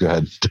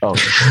good. Don't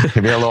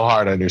be a little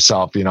hard on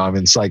yourself.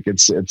 It's like,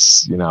 it's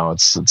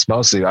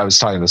mostly, I was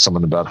talking to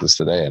someone about this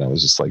today, and I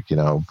was just like,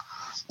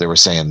 they were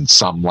saying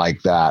something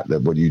like that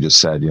what you just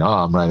said,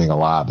 I'm writing a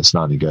lot, it's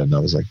not any good. And I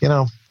was like,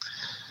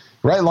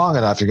 write long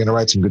enough, you're going to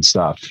write some good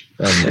stuff.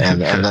 And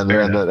then,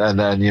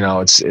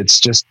 it's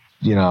just,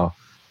 you'd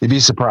be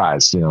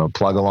surprised,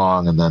 plug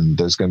along, and then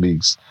there's going to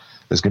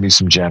be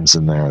some gems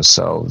in there.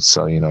 So,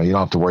 you don't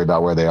have to worry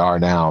about where they are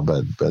now,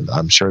 but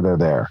I'm sure they're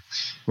there.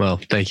 Well,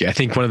 thank you. I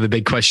think one of the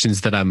big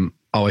questions that I'm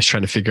always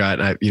trying to figure out,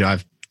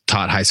 I've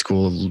taught high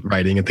school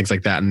writing and things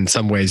like that. And in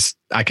some ways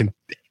I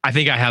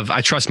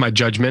trust my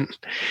judgment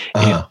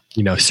in,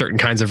 certain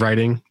kinds of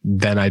writing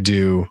than I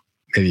do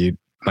maybe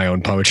my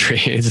own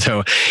poetry.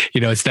 So,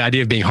 it's the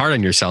idea of being hard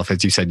on yourself,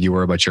 as you said, you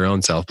were about your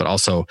own self, but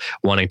also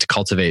wanting to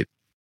cultivate,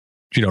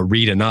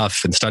 read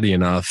enough and study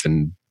enough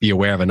and be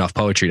aware of enough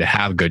poetry to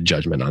have good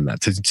judgment on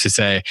that. To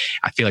say,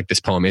 I feel like this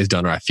poem is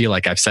done, or I feel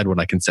like I've said what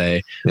I can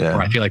say,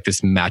 or I feel like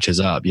this matches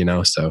up,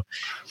 so.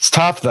 It's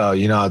tough though.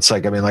 It's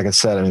like, like I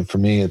said, for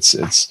me, it's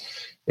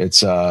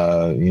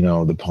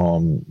the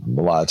poem,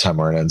 a lot of time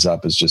where it ends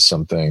up is just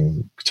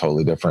something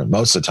totally different.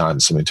 Most of the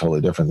time, something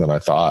totally different than I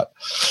thought.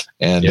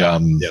 And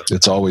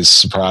it's always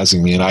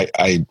surprising me. And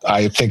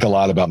I think a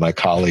lot about my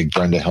colleague,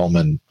 Brenda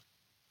Hillman,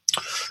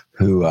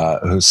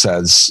 who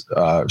says,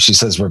 she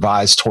says,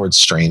 revise towards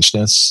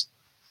strangeness.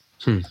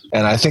 And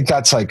I think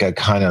that's like a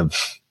kind of,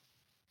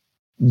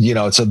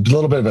 it's a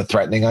little bit of a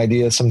threatening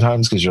idea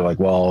sometimes, because you're like,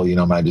 well,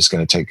 am I just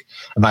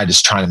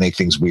trying to make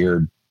things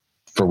weird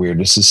for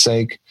weirdness'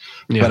 sake?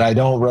 Yeah. But I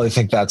don't really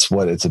think that's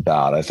what it's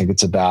about. I think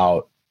it's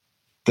about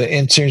the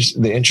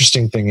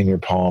interesting thing in your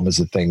poem is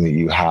the thing that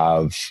you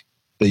have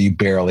that you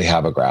barely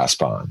have a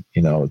grasp on.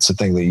 It's the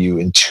thing that you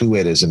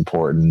intuit is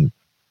important,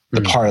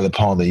 the part of the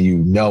poem that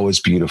is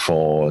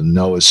beautiful and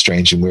is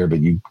strange and weird,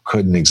 but you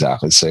couldn't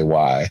exactly say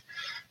why.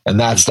 And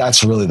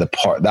that's really the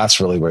part.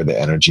 That's really where the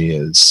energy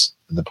is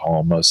in the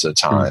poem most of the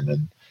time.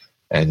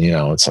 And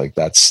it's like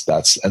that's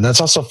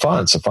also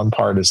fun. So fun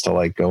part is to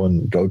like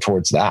go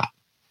towards that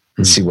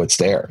and see what's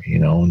there.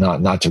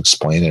 Not to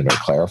explain it or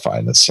clarify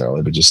it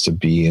necessarily, but just to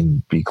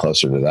be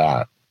closer to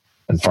that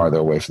and farther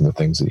away from the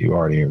things that you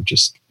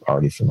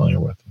already familiar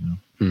with.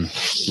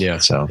 Yeah.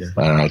 So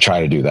I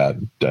try to do that.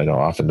 I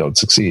often don't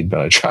succeed, but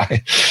I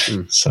try.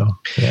 So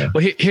yeah.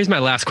 Well, here's my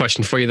last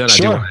question for you. Then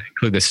Sure. I do want to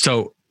include this.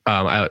 So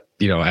I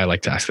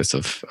like to ask this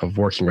of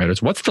working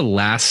writers. What's the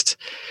last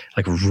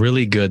like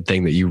really good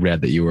thing that you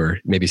read that you were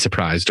maybe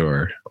surprised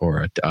or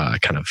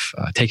kind of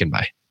taken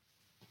by?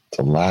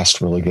 The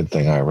last really good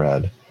thing I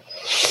read.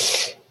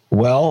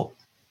 Well,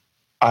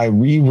 I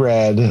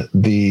reread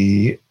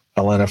the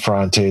Elena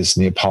Ferrante's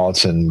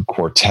Neapolitan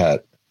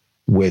Quartet,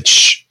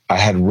 which I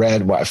had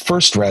read. Well, I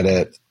first read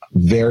it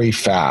very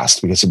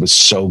fast because it was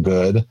so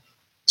good,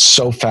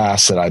 so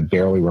fast that I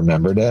barely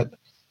remembered it.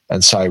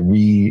 And so I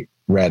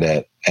reread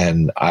it,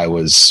 and I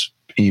was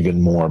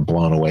even more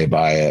blown away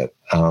by it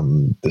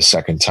the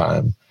second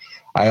time.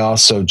 I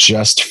also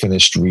just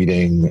finished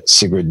reading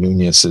Sigrid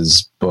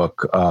Nunez's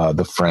book,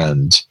 The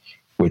Friend,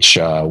 which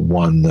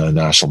won the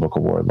National Book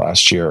Award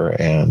last year.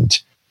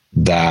 And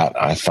that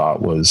I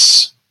thought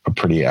was a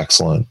pretty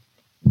excellent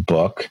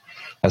book.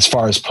 As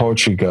far as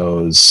poetry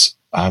goes,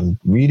 I'm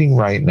reading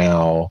right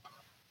now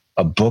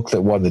a book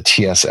that won the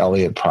T.S.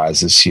 Eliot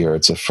Prize this year.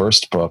 It's a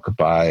first book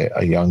by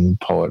a young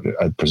poet,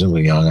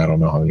 presumably young. I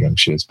don't know how young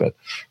she is, but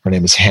her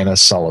name is Hannah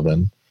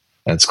Sullivan,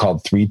 and it's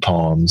called 3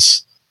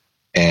 Poems.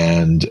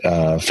 And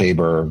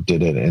Faber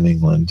did it in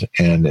England,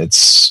 and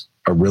it's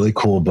a really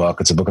cool book.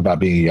 It's a book about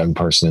being a young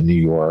person in New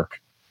York,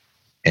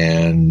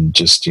 and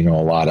just a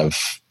lot of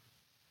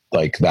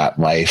like that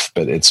life,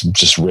 but it's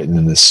just written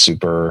in this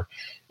super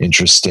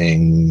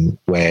interesting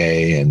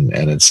way, and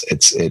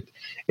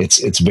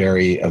it's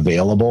very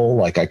available.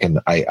 Like I can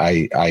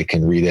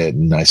read it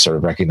and I sort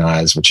of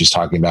recognize what she's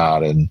talking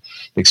about and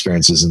the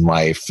experiences in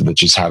life that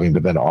she's having,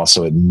 but then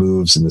also it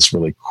moves in this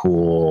really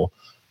cool,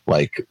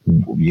 like,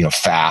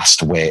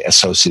 fast way,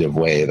 associative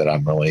way that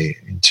I'm really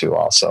into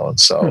also. And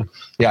so,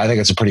 I think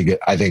it's a pretty good,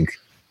 I think,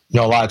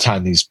 a lot of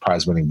time these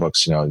prize winning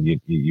books,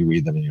 you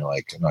read them and you're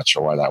like, I'm not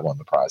sure why that won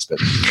the prize, but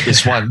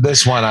this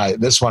one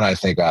I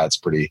think it's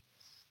pretty,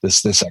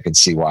 this I can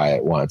see why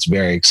it won. It's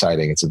very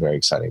exciting. It's a very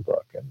exciting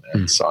book.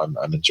 And so I'm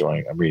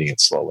reading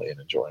it slowly and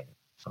enjoying it.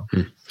 So.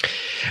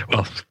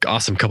 Well,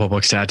 awesome. Couple of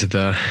books to add to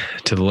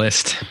the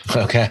list.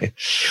 Okay.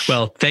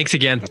 Well, thanks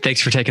again.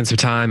 Thanks for taking some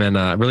time, and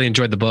really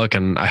enjoyed the book.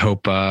 And I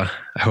hope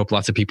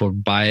lots of people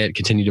buy it,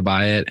 continue to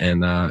buy it,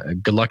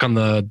 and good luck on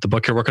the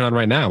book you're working on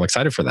right now. I'm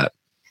excited for that.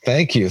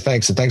 Thank you.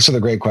 Thanks. And thanks for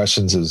the great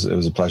questions. It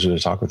was a pleasure to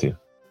talk with you.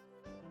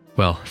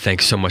 Well,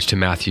 thanks so much to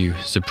Matthew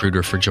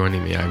Zapruder for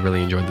joining me. I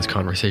really enjoyed this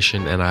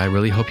conversation, and I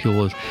really hope you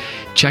will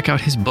check out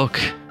his book.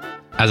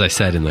 As I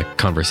said in the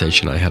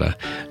conversation, I had a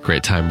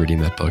great time reading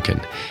that book, and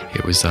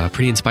it was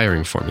pretty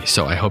inspiring for me.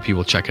 So I hope you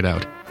will check it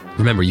out.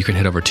 Remember, you can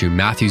head over to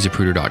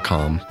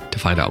MatthewZapruder.com to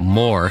find out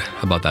more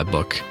about that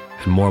book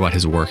and more about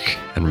his work.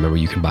 And remember,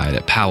 you can buy it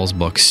at Powell's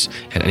Books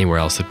and anywhere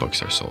else that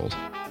books are sold.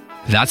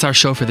 That's our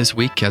show for this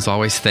week. As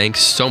always, thanks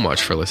so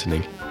much for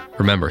listening.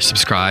 Remember,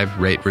 subscribe,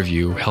 rate,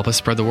 review, help us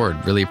spread the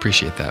word. Really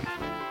appreciate that.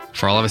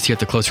 For all of us here at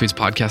the Close Reads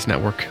Podcast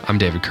Network, I'm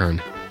David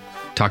Kern.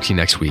 Talk to you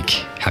next week.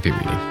 Happy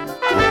reading.